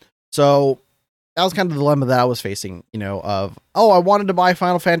whatever. So that was kind of the dilemma that I was facing, you know, of, oh, I wanted to buy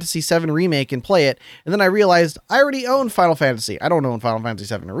Final Fantasy VII Remake and play it. And then I realized I already own Final Fantasy. I don't own Final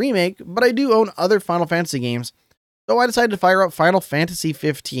Fantasy VII Remake, but I do own other Final Fantasy games. So I decided to fire up Final Fantasy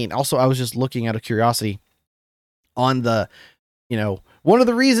 15. Also, I was just looking out of curiosity on the, you know, one of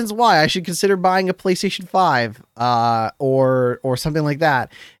the reasons why I should consider buying a PlayStation 5 or something like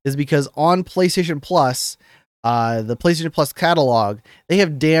that is because on PlayStation Plus, the PlayStation Plus catalog, they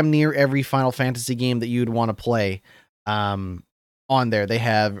have damn near every Final Fantasy game that you'd want to play on there. They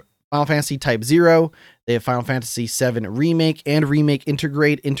have Final Fantasy Type 0, they have Final Fantasy 7 Remake and Remake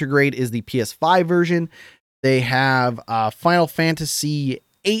Intergrade. Intergrade is the PS5 version. They have Final Fantasy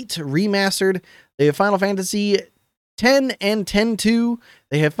 8 Remastered. They have Final Fantasy 10 and 10-2.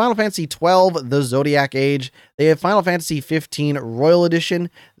 They have Final Fantasy 12, The Zodiac Age. They have Final Fantasy 15 Royal Edition.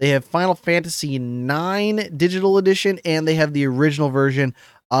 They have Final Fantasy 9 Digital Edition, and they have the original version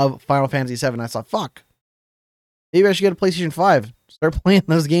of Final Fantasy 7. I thought, fuck, maybe I should get a PlayStation 5. Start playing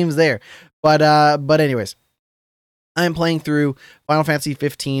those games there. But anyways, I'm playing through Final Fantasy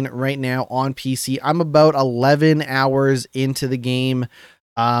 15 right now on PC. I'm about 11 hours into the game.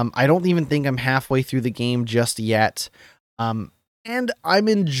 I don't even think I'm halfway through the game just yet. And I'm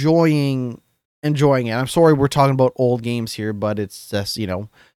enjoying it. I'm sorry we're talking about old games here, but it's just, you know,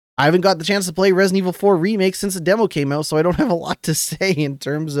 I haven't got the chance to play Resident Evil 4 Remake since the demo came out, so I don't have a lot to say in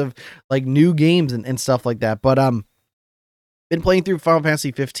terms of like new games and stuff like that. But been playing through Final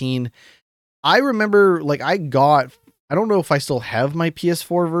Fantasy 15. I remember like I don't know if I still have my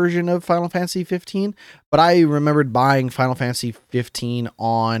PS4 version of Final Fantasy 15, but I remembered buying Final Fantasy 15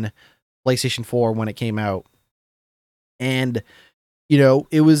 on PlayStation 4 when it came out. And, you know,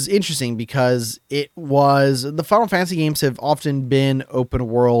 it was interesting because the Final Fantasy games have often been open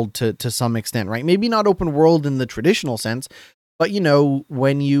world to some extent, right? Maybe not open world in the traditional sense, but, you know,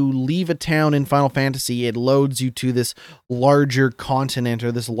 when you leave a town in Final Fantasy, it loads you to this larger continent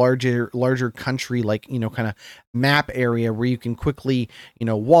or this larger country, like, you know, kind of map area where you can quickly, you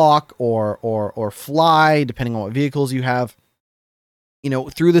know, walk or fly, depending on what vehicles you have, you know,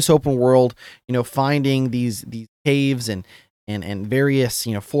 through this open world, you know, finding these caves and various,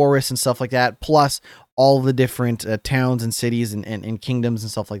 you know, forests and stuff like that, plus all the different towns and cities and kingdoms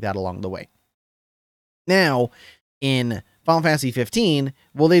and stuff like that along the way. Now, in Final Fantasy 15,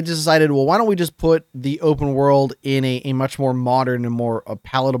 well, they just decided, well, why don't we just put the open world in a much more modern and more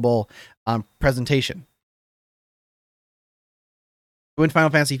palatable presentation. In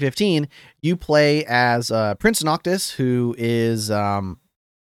Final Fantasy 15, you play as Prince Noctis, who is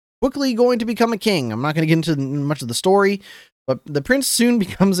quickly going to become a king. I'm not going to get into much of the story, but the prince soon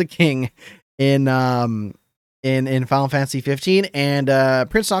becomes a king in Final Fantasy 15, and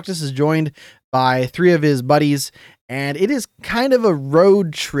Prince Noctis is joined by 3 of his buddies. And it is kind of a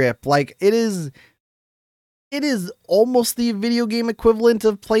road trip. Like it is almost the video game equivalent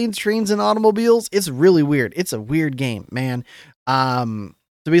of Planes, Trains, and Automobiles. It's really weird. It's a weird game, man. So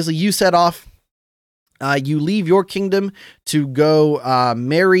basically you set off, you leave your kingdom to go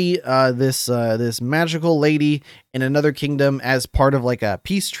marry this magical lady in another kingdom as part of like a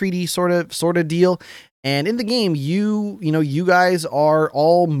peace treaty sort of deal. And in the game, you guys are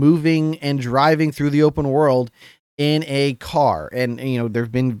all moving and driving through the open world in a car. And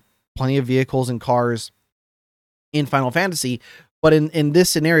there've been plenty of vehicles and cars in Final Fantasy, but in this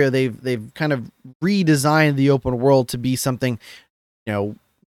scenario, they've kind of redesigned the open world to be something,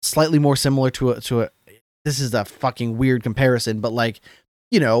 slightly more similar to a. This is a fucking weird comparison, but like,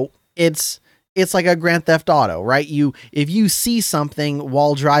 it's like a Grand Theft Auto, right? If you see something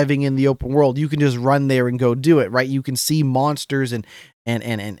while driving in the open world, you can just run there and go do it, right? You can see monsters and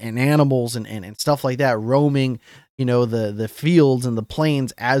animals and stuff like that roaming, the fields and the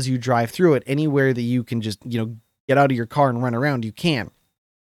plains as you drive through it. Anywhere that you can just, get out of your car and run around, you can.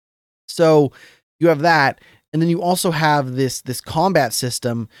 So you have that, and then you also have this combat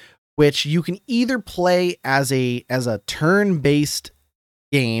system, which you can either play as a turn-based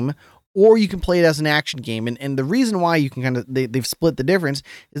game, or you can play it as an action game. And the reason why you can they've split the difference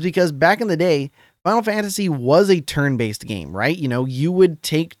is because back in the day, Final Fantasy was a turn-based game, right? You would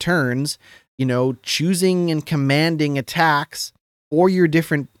take turns, choosing and commanding attacks for your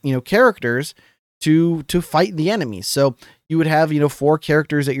different, characters to fight the enemies. So you would have, 4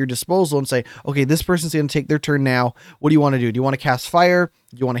 characters at your disposal and say, okay, this person's going to take their turn now. What do you want to do? Do you want to cast fire?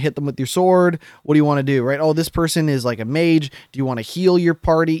 Do you want to hit them with your sword? What do you want to do? Right? Oh, this person is like a mage. Do you want to heal your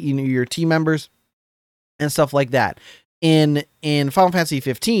party, your team members and stuff like that? In Final Fantasy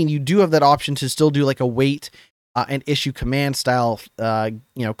 15, you do have that option to still do like a wait and issue command style,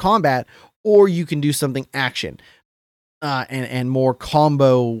 combat, or you can do something action and more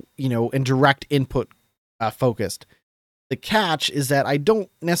combo, and direct input focused. The catch is that I don't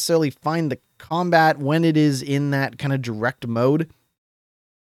necessarily find the combat when it is in that kind of direct mode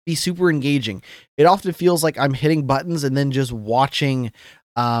be super engaging. It often feels like I'm hitting buttons and then just watching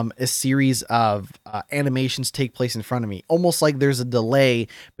a series of animations take place in front of me. Almost like there's a delay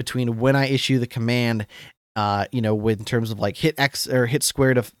between when I issue the command, in terms of like hit X or hit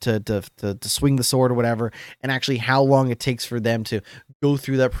square to swing the sword or whatever, and actually how long it takes for them to go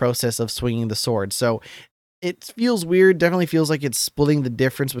through that process of swinging the sword. So it feels weird. Definitely feels like it's splitting the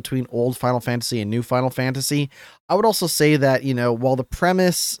difference between old Final Fantasy and new Final Fantasy. I would also say that, while the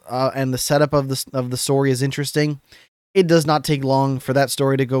premise and the setup of the story is interesting, it does not take long for that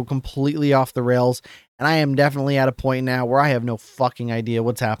story to go completely off the rails. And I am definitely at a point now where I have no fucking idea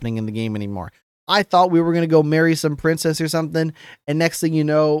what's happening in the game anymore. I thought we were going to go marry some princess or something. And next thing you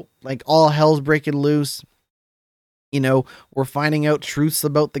know, like all hell's breaking loose. We're finding out truths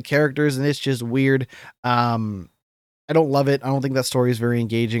about the characters, and it's just weird. I don't love it. I don't think that story is very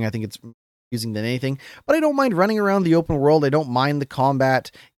engaging. I think it's confusing than anything, but I don't mind running around the open world. I don't mind the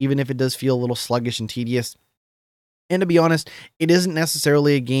combat, even if it does feel a little sluggish and tedious. And to be honest, it isn't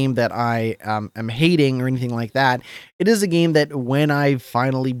necessarily a game that I am hating or anything like that. It is a game that when I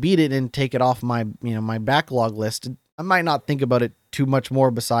finally beat it and take it off my, my backlog list, I might not think about it too much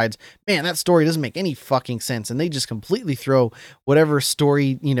more besides, man, that story doesn't make any fucking sense. And they just completely throw whatever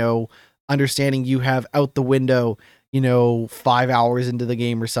story, understanding you have out the window, 5 hours into the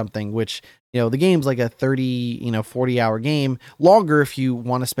game or something, which, the game's like a 30, 40-hour game, longer if you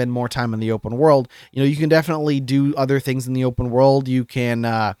want to spend more time in the open world. You can definitely do other things in the open world. You can,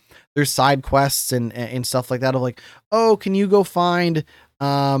 there's side quests and stuff like that of like, oh, can you go find,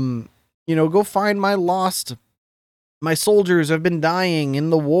 go find my soldiers have been dying in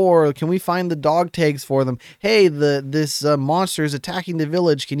the war. Can we find the dog tags for them? Hey, this monster is attacking the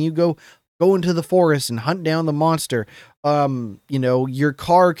village. Can you go into the forest and hunt down the monster? Your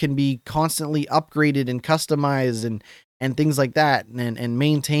car can be constantly upgraded and customized and things like that and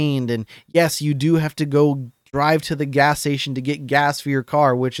maintained. And yes, you do have to go drive to the gas station to get gas for your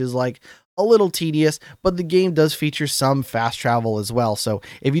car, which is like a little tedious, but the game does feature some fast travel as well. So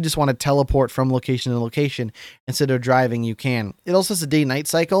if you just want to teleport from location to location instead of driving, you can. It also has a day-night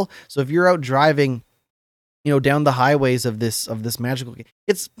cycle. So if you're out driving, down the highways of this magical game,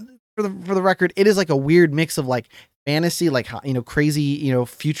 it's for the record, it is like a weird mix of like fantasy, like, crazy,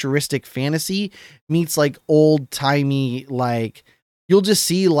 futuristic fantasy meets like old timey, like you'll just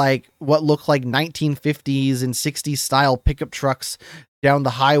see like what look like 1950s and 60s style pickup trucks down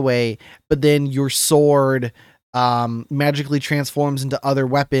the highway, but then your sword magically transforms into other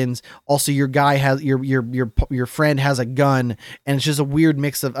weapons. Also, your guy has your friend has a gun, and it's just a weird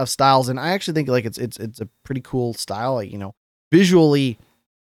mix of styles. And I actually think like it's a pretty cool style. Like, visually,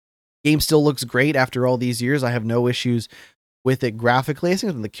 game still looks great after all these years. I have no issues with it graphically. I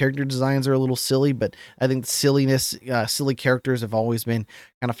think the character designs are a little silly, but I think silliness, silly characters have always been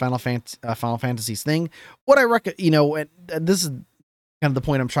kind of Final Fantasy's thing. What I reckon, and this is kind of the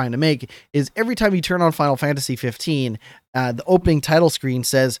point I'm trying to make is every time you turn on Final Fantasy 15, the opening title screen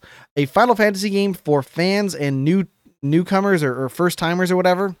says a Final Fantasy game for fans and newcomers or first timers or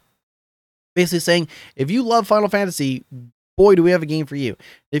whatever. Basically saying, if you love Final Fantasy, boy, do we have a game for you.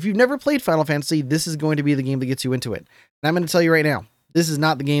 If you've never played Final Fantasy, this is going to be the game that gets you into it. And I'm going to tell you right now, this is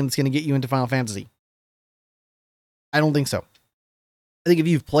not the game that's going to get you into Final Fantasy. I don't think so. I think if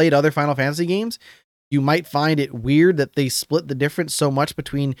you've played other Final Fantasy games, you might find it weird that they split the difference so much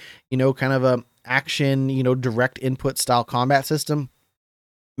between, kind of a action, direct input style combat system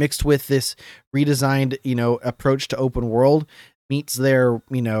mixed with this redesigned, approach to open world meets their,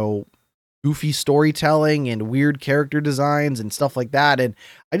 goofy storytelling and weird character designs and stuff like that. And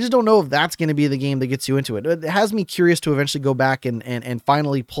I just don't know if that's going to be the game that gets you into it. It has me curious to eventually go back and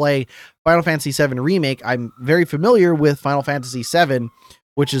finally play Final Fantasy VII Remake. I'm very familiar with Final Fantasy VII,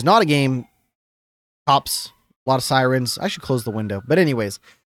 which is not a game. Cops, a lot of sirens. I should close the window. But anyways,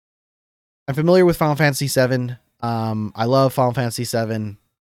 I'm familiar with Final Fantasy VII. I love Final Fantasy VII.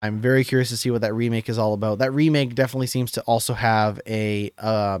 I'm very curious to see what that remake is all about. That remake definitely seems to also have a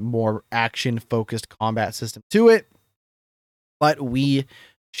more action-focused combat system to it. But we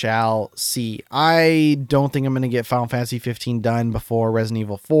shall see. I don't think I'm going to get Final Fantasy 15 done before Resident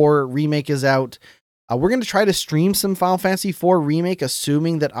Evil 4 Remake is out. We're going to try to stream some Final Fantasy 4 Remake,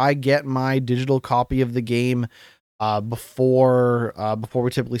 assuming that I get my digital copy of the game before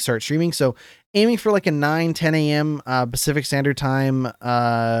we typically start streaming. So aiming for like a 9-10 a.m. Pacific Standard Time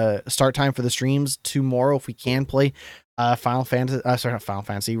start time for the streams tomorrow if we can play Resident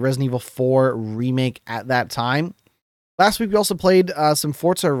Evil 4 Remake at that time. Last week we also played some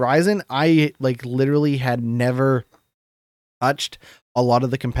Forza Horizon. I literally had never touched a lot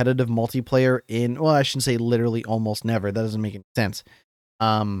of the competitive multiplayer I shouldn't say literally, almost never. That doesn't make any sense.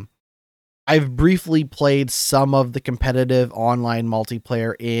 I've briefly played some of the competitive online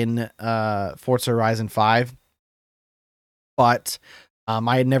multiplayer in Forza Horizon 5, but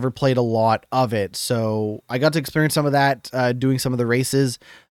I had never played a lot of it. So I got to experience some of that doing some of the races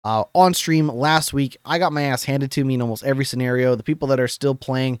on stream last week. I got my ass handed to me in almost every scenario. The people that are still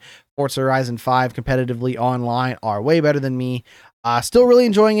playing Forza Horizon 5 competitively online are way better than me. Still really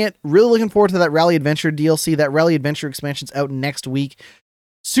enjoying it. Really looking forward to that Rally Adventure DLC. That Rally Adventure expansion's out next week.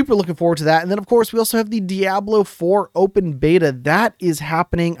 Super looking forward to that. And then, of course, we also have the Diablo 4 open beta. That is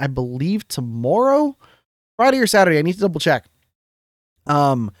happening, I believe, tomorrow? Friday or Saturday. I need to double check.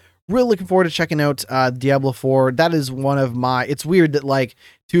 Really looking forward to checking out Diablo 4. That is one of my... It's weird that,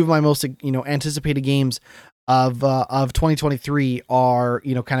 two of my most, anticipated games of 2023 are,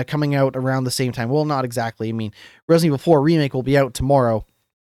 kind of coming out around the same time. Well, not exactly. I mean, Resident Evil 4 Remake will be out tomorrow.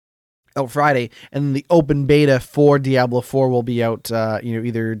 Friday, and then the open beta for Diablo 4 will be out,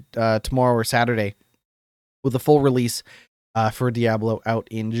 either tomorrow or Saturday, with the full release for Diablo out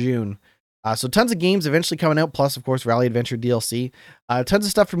in June. So tons of games eventually coming out, plus, of course, Rally Adventure DLC. Tons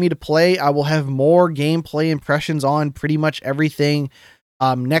of stuff for me to play. I will have more gameplay impressions on pretty much everything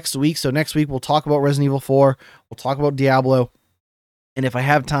next week. So next week, we'll talk about Resident Evil 4. We'll talk about Diablo. And if I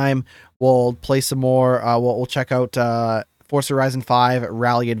have time, we'll play some more. We'll check out Forza Horizon 5,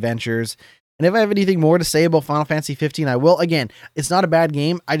 Rally Adventures. And if I have anything more to say about Final Fantasy 15, I will. Again, it's not a bad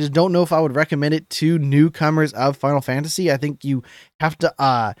game. I just don't know if I would recommend it to newcomers of Final Fantasy. I think you have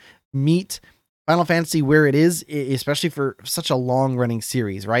to meet Final Fantasy where it is, especially for such a long-running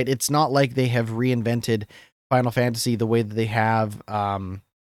series, right? It's not like they have reinvented Final Fantasy the way that they have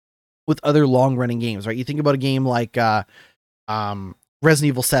with other long-running games, right? You think about a game like Resident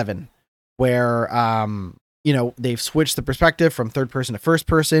Evil 7, where they've switched the perspective from third person to first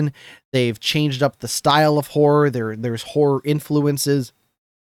person. They've changed up the style of horror. There's horror influences.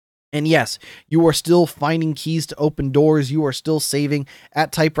 And yes, you are still finding keys to open doors. You are still saving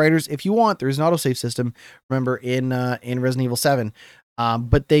at typewriters if you want. There's an autosave system, remember, in Resident Evil 7.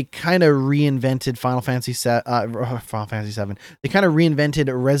 But they kind of reinvented Final Fantasy 7. They kind of reinvented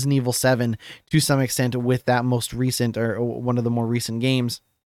Resident Evil 7 to some extent with that most recent, or one of the more recent games.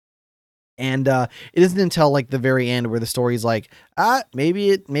 And it isn't until the very end where the story's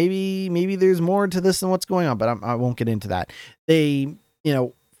maybe there's more to this than what's going on, but I won't get into that.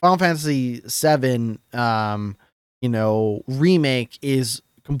 Final Fantasy VII, remake is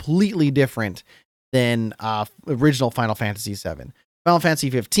completely different than original Final Fantasy VII. Final Fantasy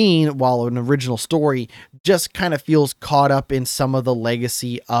 15, while an original story, just kind of feels caught up in some of the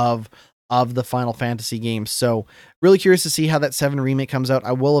legacy of the Final Fantasy games. So really curious to see how that 7 remake comes out.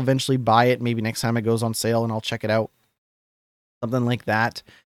 I will eventually buy it, maybe next time it goes on sale, and I'll check it out. Something like that.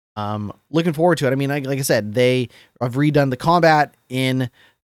 Looking forward to it. I mean, like I said, they have redone the combat in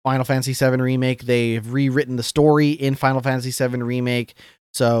Final Fantasy VII Remake. They've rewritten the story in Final Fantasy VII Remake.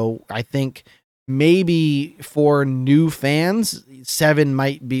 So I think maybe for new fans, 7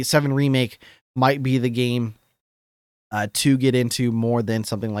 Remake might be the game to get into more than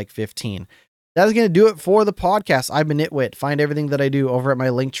something like 15. That is going to do it for the podcast. I've been Nitwit. Find everything that I do over at my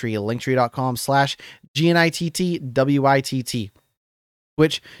Linktree, linktree.com/GNITTWITT.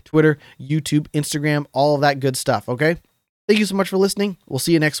 Twitch, Twitter, YouTube, Instagram, all of that good stuff. Okay. Thank you so much for listening. We'll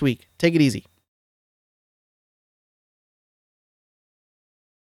see you next week. Take it easy.